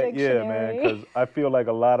 all that. Dictionary. Yeah, man, because I feel like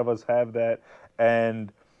a lot of us have that.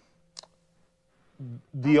 And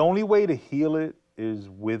the only way to heal it is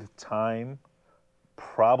with time.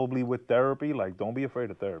 Probably with therapy. Like, don't be afraid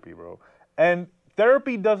of therapy, bro. And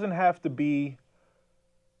therapy doesn't have to be,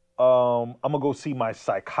 I'm going to go see my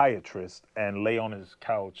psychiatrist and lay on his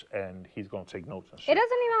couch and he's going to take notes and shit. It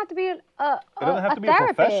doesn't even have to be it doesn't have to be a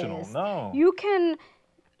professional, no. You can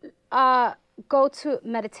go to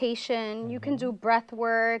meditation. You can do breath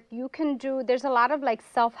work. You can do, there's a lot of like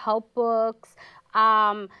self-help books.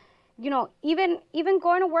 Even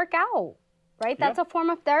going to work out. Right? That's a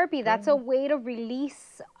form of therapy. That's a way to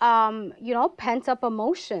release, pent-up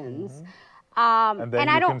emotions. And then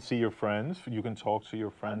you can see your friends. You can talk to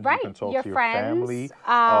your friends. Right. You can talk your to your friends, family.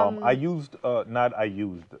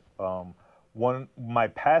 My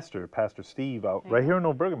pastor, Pastor Steve, out right here in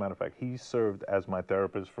Oberga, matter of fact, he served as my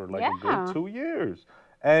therapist for like a good 2 years.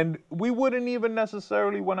 And we wouldn't even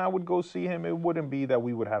necessarily, when I would go see him, it wouldn't be that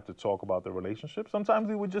we would have to talk about the relationship. Sometimes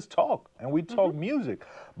we would just talk, and we'd talk music.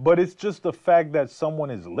 But it's just the fact that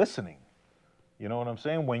someone is listening. You know what I'm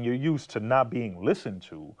saying? When you're used to not being listened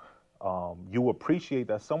to, you appreciate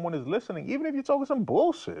that someone is listening, even if you're talking some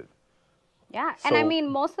bullshit. Yeah, So, and I mean,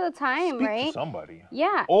 most of the time, speak right? to somebody.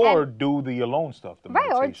 Yeah. Or do the alone stuff.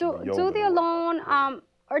 Right, or do the alone,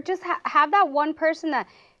 or just have that one person that,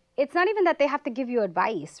 it's not even that they have to give you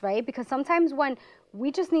advice, right? Because sometimes when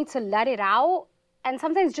we just need to let it out, and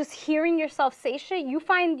sometimes just hearing yourself say shit, you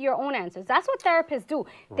find your own answers. That's what therapists do.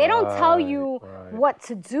 They don't tell you what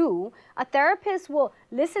to do. A therapist will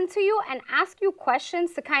listen to you and ask you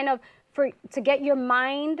questions to kind of, to get your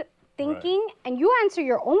mind thinking, and you answer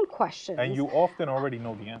your own questions. And you often already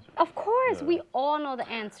know the answer. Of course, we all know the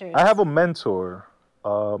answers. I have a mentor,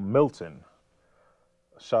 Milton.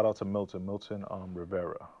 Shout out to Milton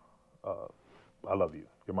Rivera. I love you.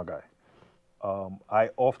 You're my guy. I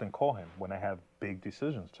often call him when I have big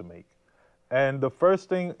decisions to make. And the first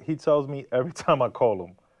thing he tells me every time I call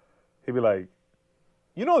him, he'd be like,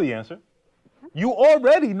 you know the answer. You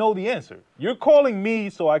already know the answer. You're calling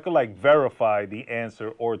me so I could like verify the answer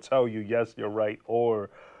or tell you, yes, you're right, or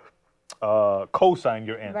co-sign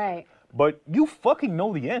your answer. Right. But you fucking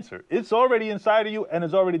know the answer. It's already inside of you and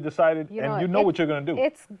it's already decided, and you know what you're going to do.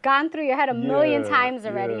 It's gone through your head a million times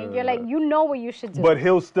already, and you're like, you know what you should do. But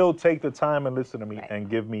he'll still take the time and listen to me and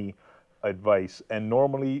give me advice. And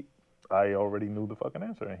normally, I already knew the fucking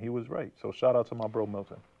answer, and he was right. So shout out to my bro,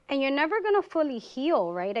 Milton. And you're never going to fully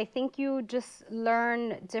heal, right? I think you just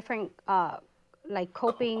learn different, like,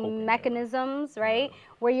 coping mechanisms, right?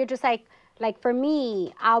 Where you're just like for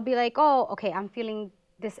me, I'll be like, oh, okay, I'm feeling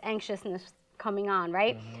this anxiousness coming on,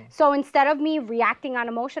 right? So instead of me reacting on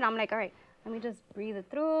emotion, I'm like, all right, let me just breathe it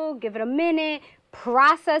through, give it a minute,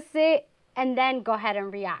 process it, and then go ahead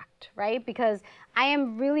and react, right? Because I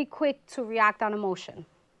am really quick to react on emotion.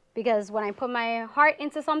 Because when I put my heart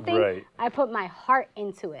into something, I put my heart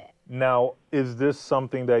into it. Now, is this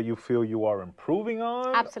something that you feel you are improving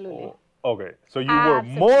on? Absolutely. Okay, so you were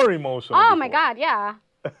more emotional Oh before. my God, yeah.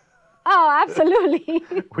 Oh, absolutely.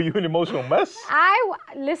 Were you an emotional mess?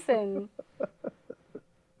 Listen.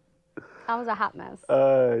 I was a hot mess.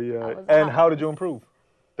 Yeah. And how did you improve?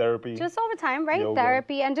 Therapy? Just over time, right? Yoga.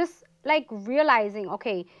 Therapy, and just like realizing,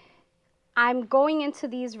 okay, I'm going into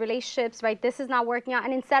these relationships, right? This is not working out.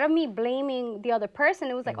 And instead of me blaming the other person,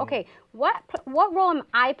 it was like, okay, what role am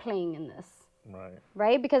I playing in this?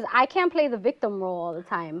 Right? Because I can't play the victim role all the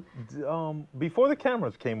time. Before the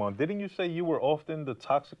cameras came on, didn't you say you were often the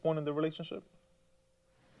toxic one in the relationship?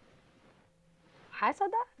 I said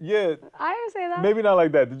that? Yeah. I didn't say that. Maybe not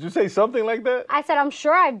like that. Did you say something like that? I said, I'm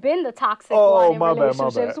sure I've been the toxic one in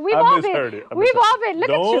relationships. My bad. We've I all misheard been. it. We've all been. Look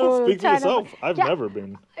at you. Don't speak for yourself. I've never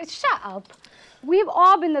been. Shut up. We've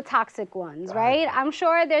all been the toxic ones, right? I'm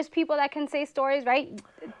sure there's people that can say stories, right?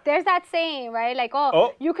 There's that saying, right? Like,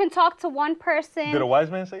 you can talk to one person. Did a wise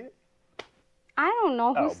man say it? I don't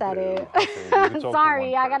know who said it. Okay,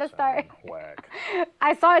 sorry, I gotta start. Whack.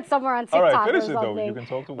 I saw it somewhere on TikTok. All right, finish or it something. though. You can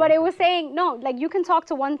talk to one But it person. was saying, no, like you can talk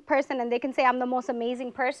to one person and they can say, I'm the most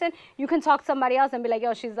amazing person. You can talk to somebody else and be like,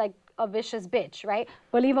 yo, she's like a vicious bitch, right?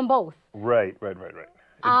 Believe them both. Right.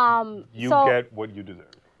 You get what you deserve.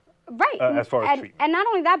 Right. As far as treatment. And not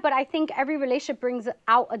only that, but I think every relationship brings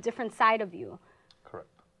out a different side of you. Correct.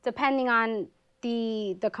 Depending on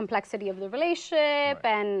the complexity of the relationship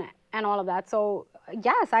and all of that. So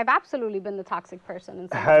yes, I've absolutely been the toxic person in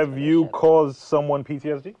some Have you caused someone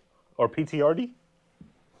PTSD or PTRD?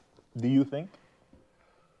 Do you think?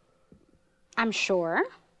 I'm sure.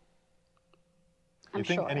 You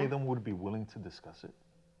think any of them would be willing to discuss it?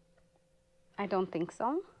 I don't think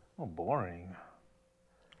so. Oh, boring.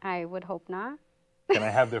 I would hope not. Can I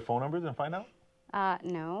have their phone numbers and find out?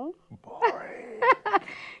 No. Boring.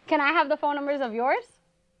 Can I have the phone numbers of yours?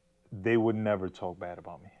 They would never talk bad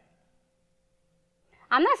about me.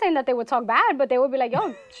 I'm not saying that they would talk bad, but they would be like,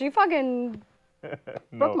 yo, she fucking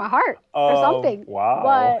broke my heart or something.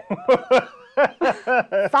 Wow. But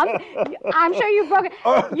I'm sure you've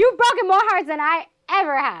broken more hearts than I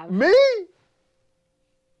ever have. Me?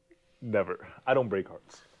 Never. I don't break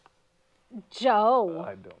hearts. Joe.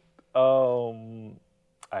 I don't.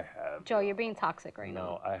 I have. Joe, you're being toxic right now.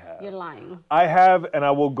 No, I have. You're lying. I have, and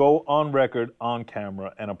I will go on record, on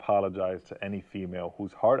camera, and apologize to any female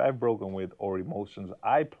whose heart I've broken with or emotions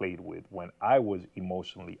I played with when I was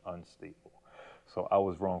emotionally unstable. So I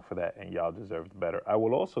was wrong for that, and y'all deserved better. I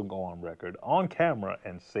will also go on record, on camera,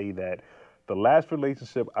 and say that the last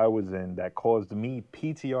relationship I was in that caused me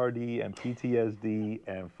PTRD and PTSD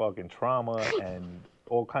and fucking trauma and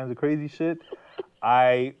all kinds of crazy shit,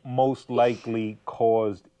 I most likely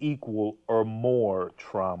caused equal or more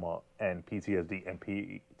trauma and PTSD and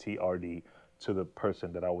PTRD to the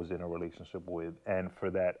person that I was in a relationship with. And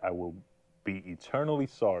for that, I will be eternally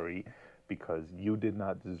sorry because you did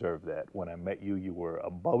not deserve that. When I met you, you were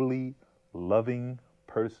a bubbly, loving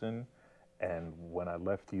person. And when I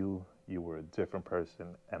left you, you were a different person.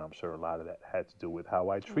 And I'm sure a lot of that had to do with how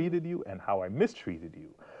I treated you and how I mistreated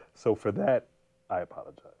you. So for that, I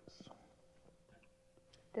apologize.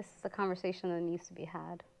 This is a conversation that needs to be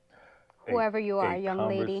had. whoever you are, young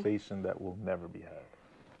lady. Conversation that will never be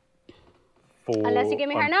had. Unless you give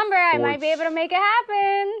me her number, I might be able to make it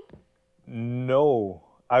happen. No,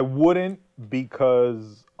 I wouldn't,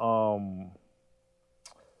 because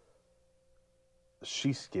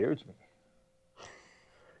she scares me.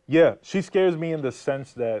 Yeah, she scares me in the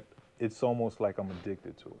sense that it's almost like I'm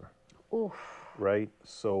addicted to her. Oof. Right?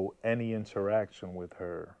 So any interaction with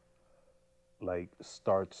her, like,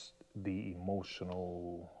 starts the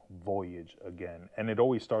emotional voyage again. And it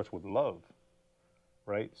always starts with love,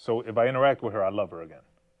 right? So if I interact with her, I love her again.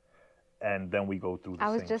 And then we go through the I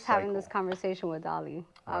was same just cycle, having this conversation with Dolly.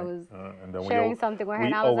 right? I was and then sharing something with her,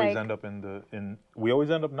 and I was always like, end up we always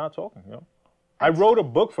end up not talking, you know? I wrote a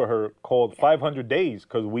book for her called 500 Days,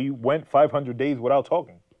 because we went 500 days without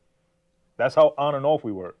talking. That's how on and off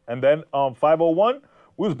we were. And then 501,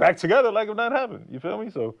 we was back together like if that happened. You feel me?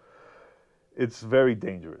 So it's very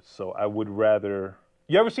dangerous. So I would rather...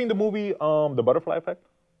 You ever seen the movie The Butterfly Effect?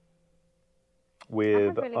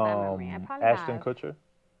 With really bad memory. I probably Ashton have. Kutcher?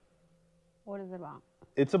 What is it about?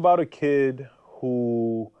 It's about a kid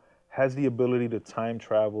who has the ability to time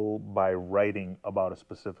travel by writing about a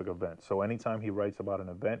specific event. So anytime he writes about an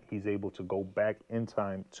event, he's able to go back in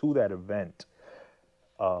time to that event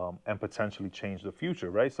and potentially change the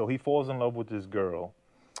future, right? So he falls in love with this girl,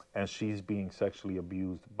 and she's being sexually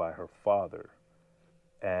abused by her father.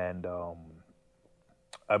 And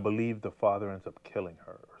I believe the father ends up killing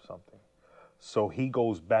her or something. So he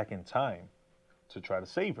goes back in time to try to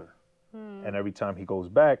save her. And every time he goes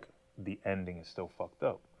back, the ending is still fucked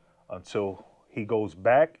up. Until he goes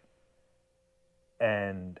back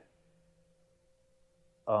and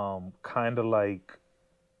kind of like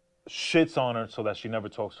shits on her so that she never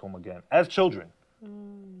talks to him again, as children.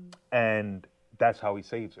 And that's how he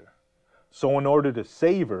saves her. So in order to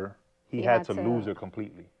save her, he had to lose her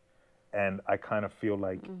completely. And I kind of feel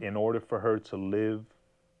like in order for her to live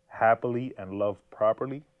happily and love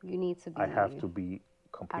properly, You need to be. I have to be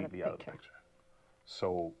completely out of the picture.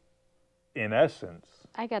 So, in essence,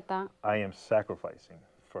 I get that. I am sacrificing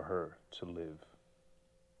for her to live.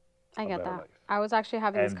 I get that. life. I was actually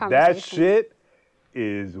having this And conversation. that shit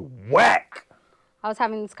is whack. I was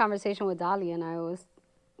having this conversation with Dolly, and I was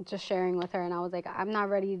just sharing with her, and I was like, I'm not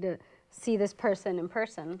ready to see this person in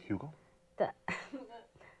person. Hugo?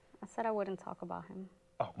 I said I wouldn't talk about him.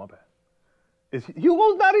 Oh, my bad.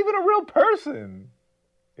 Hugo's not even a real person.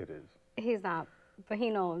 It is. He's not, but he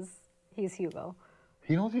knows he's Hugo.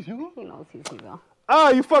 He knows he's Hugo? He knows he's Hugo.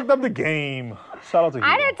 Ah, you fucked up the game. Shout out to Hugo.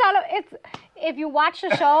 I didn't tell him. If you watch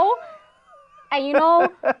the show and you know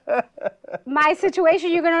my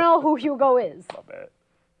situation, you're going to know who Hugo is.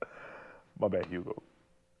 My bad, Hugo.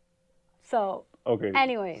 So, okay.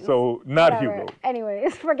 Anyways. So, not whatever. Hugo.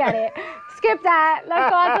 Anyways, forget it. Skip that. Let's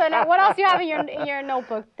go on to it. What else you have in your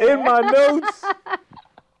notebook there? In my notes.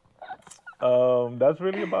 That's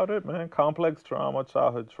really about it, man. Complex trauma,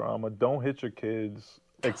 childhood trauma. Don't hit your kids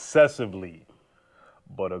excessively.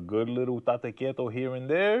 But a good little tate quieto here and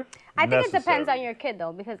there. I think it depends on your kid,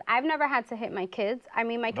 though, because I've never had to hit my kids. I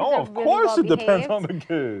mean, my kids are of really course well it depends behaved. on the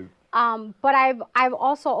kid. But I've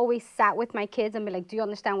also always sat with my kids and be like, do you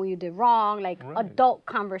understand what you did wrong? Like adult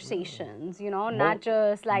conversations, you know, not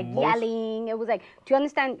just like yelling. It was like, do you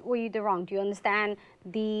understand what you did wrong? Do you understand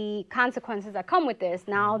the consequences that come with this?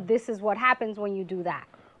 Now, this is what happens when you do that.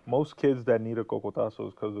 Most kids that need a cocotazo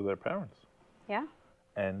is because of their parents. Yeah.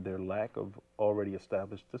 And their lack of already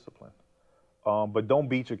established discipline. But don't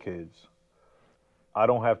beat your kids. I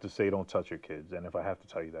don't have to say don't touch your kids. And if I have to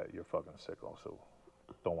tell you that, you're fucking sick also.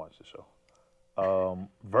 Don't watch the show.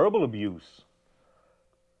 Verbal abuse.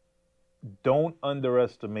 Don't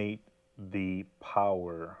underestimate the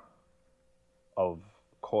power of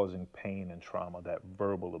causing pain and trauma that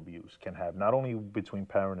verbal abuse can have, not only between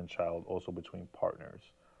parent and child, also between partners.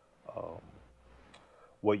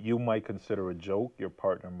 What you might consider a joke, your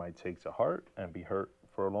partner might take to heart and be hurt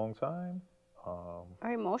for a long time. Or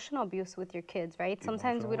emotional abuse with your kids, right?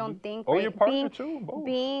 Sometimes we don't think. Or right? your partner too. Both.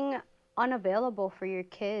 Being unavailable for your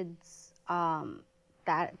kids,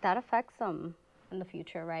 that affects them in the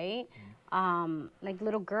future, right? Like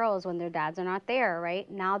little girls, when their dads are not there, right?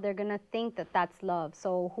 Now they're gonna think that that's love.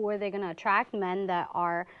 So who are they gonna attract? Men that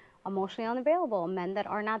are emotionally unavailable, men that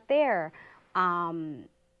are not there,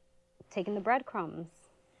 taking the breadcrumbs,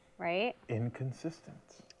 right? Inconsistent.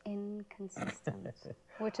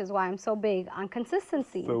 Which is why I'm so big on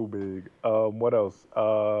consistency. So big. What else?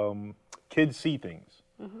 Kids see things.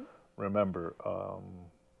 Remember,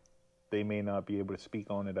 they may not be able to speak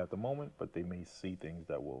on it at the moment, but they may see things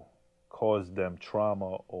that will cause them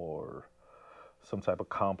trauma or some type of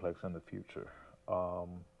complex in the future.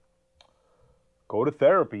 Go to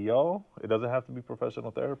therapy, y'all. It doesn't have to be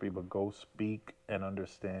professional therapy, but go speak and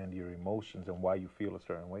understand your emotions and why you feel a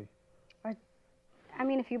certain way. I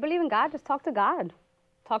mean, if you believe in God, just talk to God.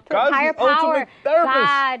 Talk to God's higher the ultimate power. therapist.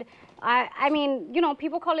 God. I mean, you know,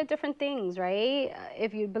 people call it different things, right?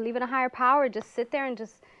 If you believe in a higher power, just sit there and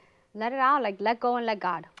just let it out. Like, let go and let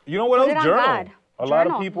God. You know what Put else? it on Journal. God. A lot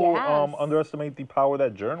of Journal, people yes. underestimate the power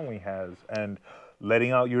that journaling has, and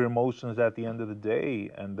letting out your emotions at the end of the day,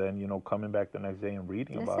 and then, you know, coming back the next day and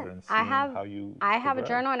reading about it and seeing how you I have a progress.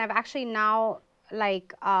 journal, and I've actually now,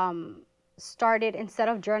 like, started, instead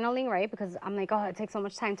of journaling, right? Because I'm like, oh, it takes so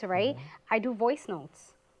much time to write. I do voice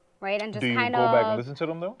notes, right? And just Do you kind go of back and listen to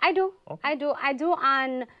them though? I do. Okay. I do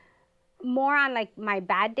on more on like my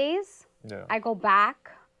bad days. Yeah. I go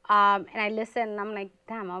back and I listen, and I'm like,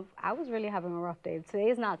 damn, I was really having a rough day. Today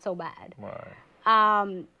is not so bad. Right.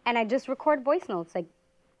 And I just record voice notes. Like,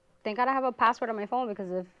 thank God I have a password on my phone, because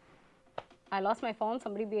if I lost my phone,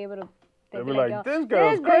 somebody be able to. They'd be like, "Yo, this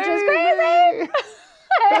girl's bitch is crazy."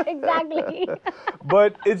 Exactly.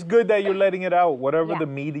 But it's good that you're letting it out, whatever Yeah. the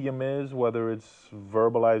medium is, whether it's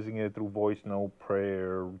verbalizing it through voice note,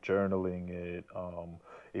 prayer, journaling it,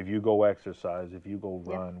 if you go exercise, if you go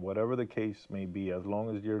run, whatever the case may be, as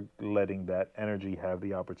long as you're letting that energy have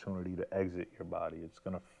the opportunity to exit your body, it's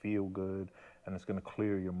going to feel good, and it's going to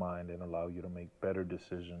clear your mind and allow you to make better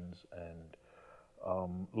decisions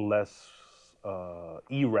and less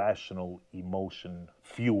irrational,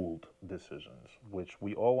 emotion-fueled decisions, which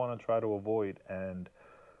we all want to try to avoid. And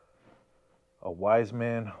a wise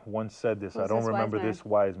man once said this. Who's I don't this wise remember man? this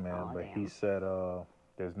wise man, Oh, but damn. he said,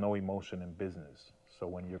 there's no emotion in business. So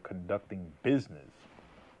when you're conducting business,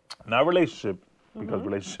 not relationship, because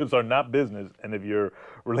relationships are not business, and if your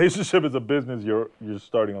relationship is a business, you're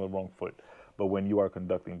starting on the wrong foot. But when you are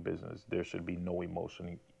conducting business, there should be no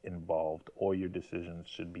emotion involved. All your decisions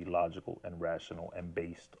should be logical and rational and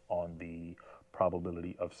based on the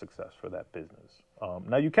probability of success for that business.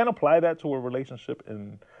 Now, you can apply that to a relationship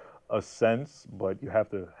in a sense, but you have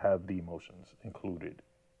to have the emotions included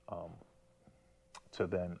to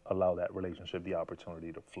then allow that relationship the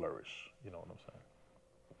opportunity to flourish. You know what I'm saying?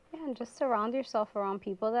 Yeah, and just surround yourself around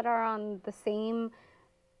people that are on the same,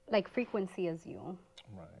 like, frequency as you.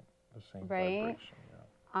 Right. The same Right. vibration.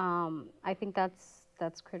 Yeah. I think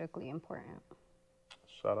that's critically important.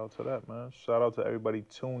 Shout out to that, man. Shout out to everybody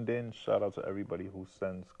tuned in. Shout out to everybody who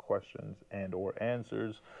sends questions and or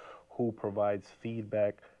answers, who provides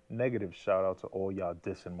feedback. Negative shout out to all y'all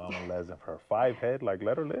dissing Mama Les and her 5 head. Like,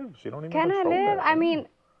 let her live. She don't even Can I control live? that. I mean,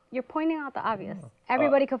 you're pointing out the obvious.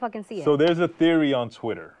 Everybody could fucking see it. So there's a theory on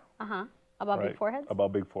Twitter. About right? big foreheads?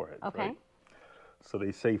 About big foreheads. Okay. Right? So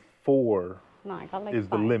they say 4 No, I got like is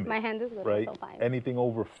 5. the limit. My hand is good, right? so 5. Anything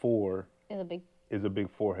over 4 Is a big.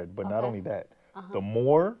 forehead. But not Okay. only that, the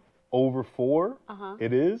more over 4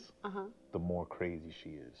 it is, the more crazy she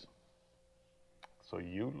is. So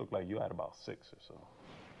you look like you had about 6 or so.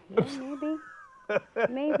 Yeah, maybe.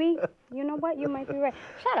 Maybe. You know what? You might be right.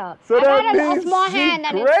 Shut up. So I that got a means small she hand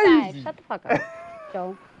and crazy. it's 5. Shut the fuck up,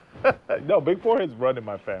 Joe. No, big foreheads run in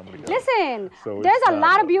my family. yo. Listen, So there's it's a not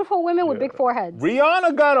lot a- of beautiful women with yeah. big foreheads.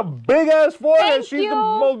 Rihanna got a big ass forehead. Thank She's you. the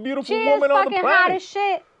most beautiful She woman is on the fucking hot planet. as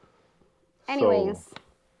shit. Anyways. So,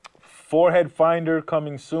 forehead finder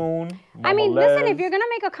coming soon. I mean, Mama listen, Les. if you're going to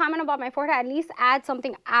make a comment about my forehead, at least add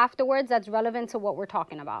something afterwards that's relevant to what we're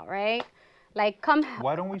talking about, right? Like,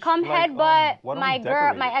 Why don't we headbutt why don't my we girl,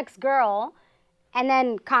 decorate my it? ex-girl, and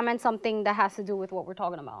then comment something that has to do with what we're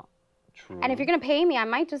talking about. True. And if you're going to pay me, I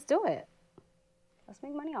might just do it. Let's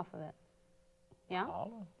make money off of it. Yeah? Holla.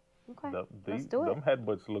 Okay. Let's do it. Them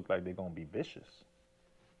headbutts look like they're gonna be vicious.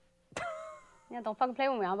 Yeah, don't fucking play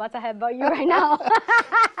with me. I'm about to headbutt you right now.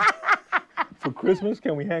 For Christmas,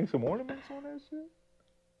 can we hang some ornaments on that shit?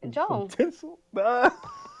 Some Joe. tinsel?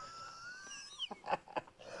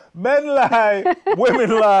 Men lie, women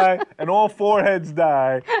lie, and all foreheads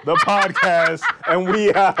die. The podcast, and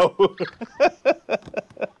we out.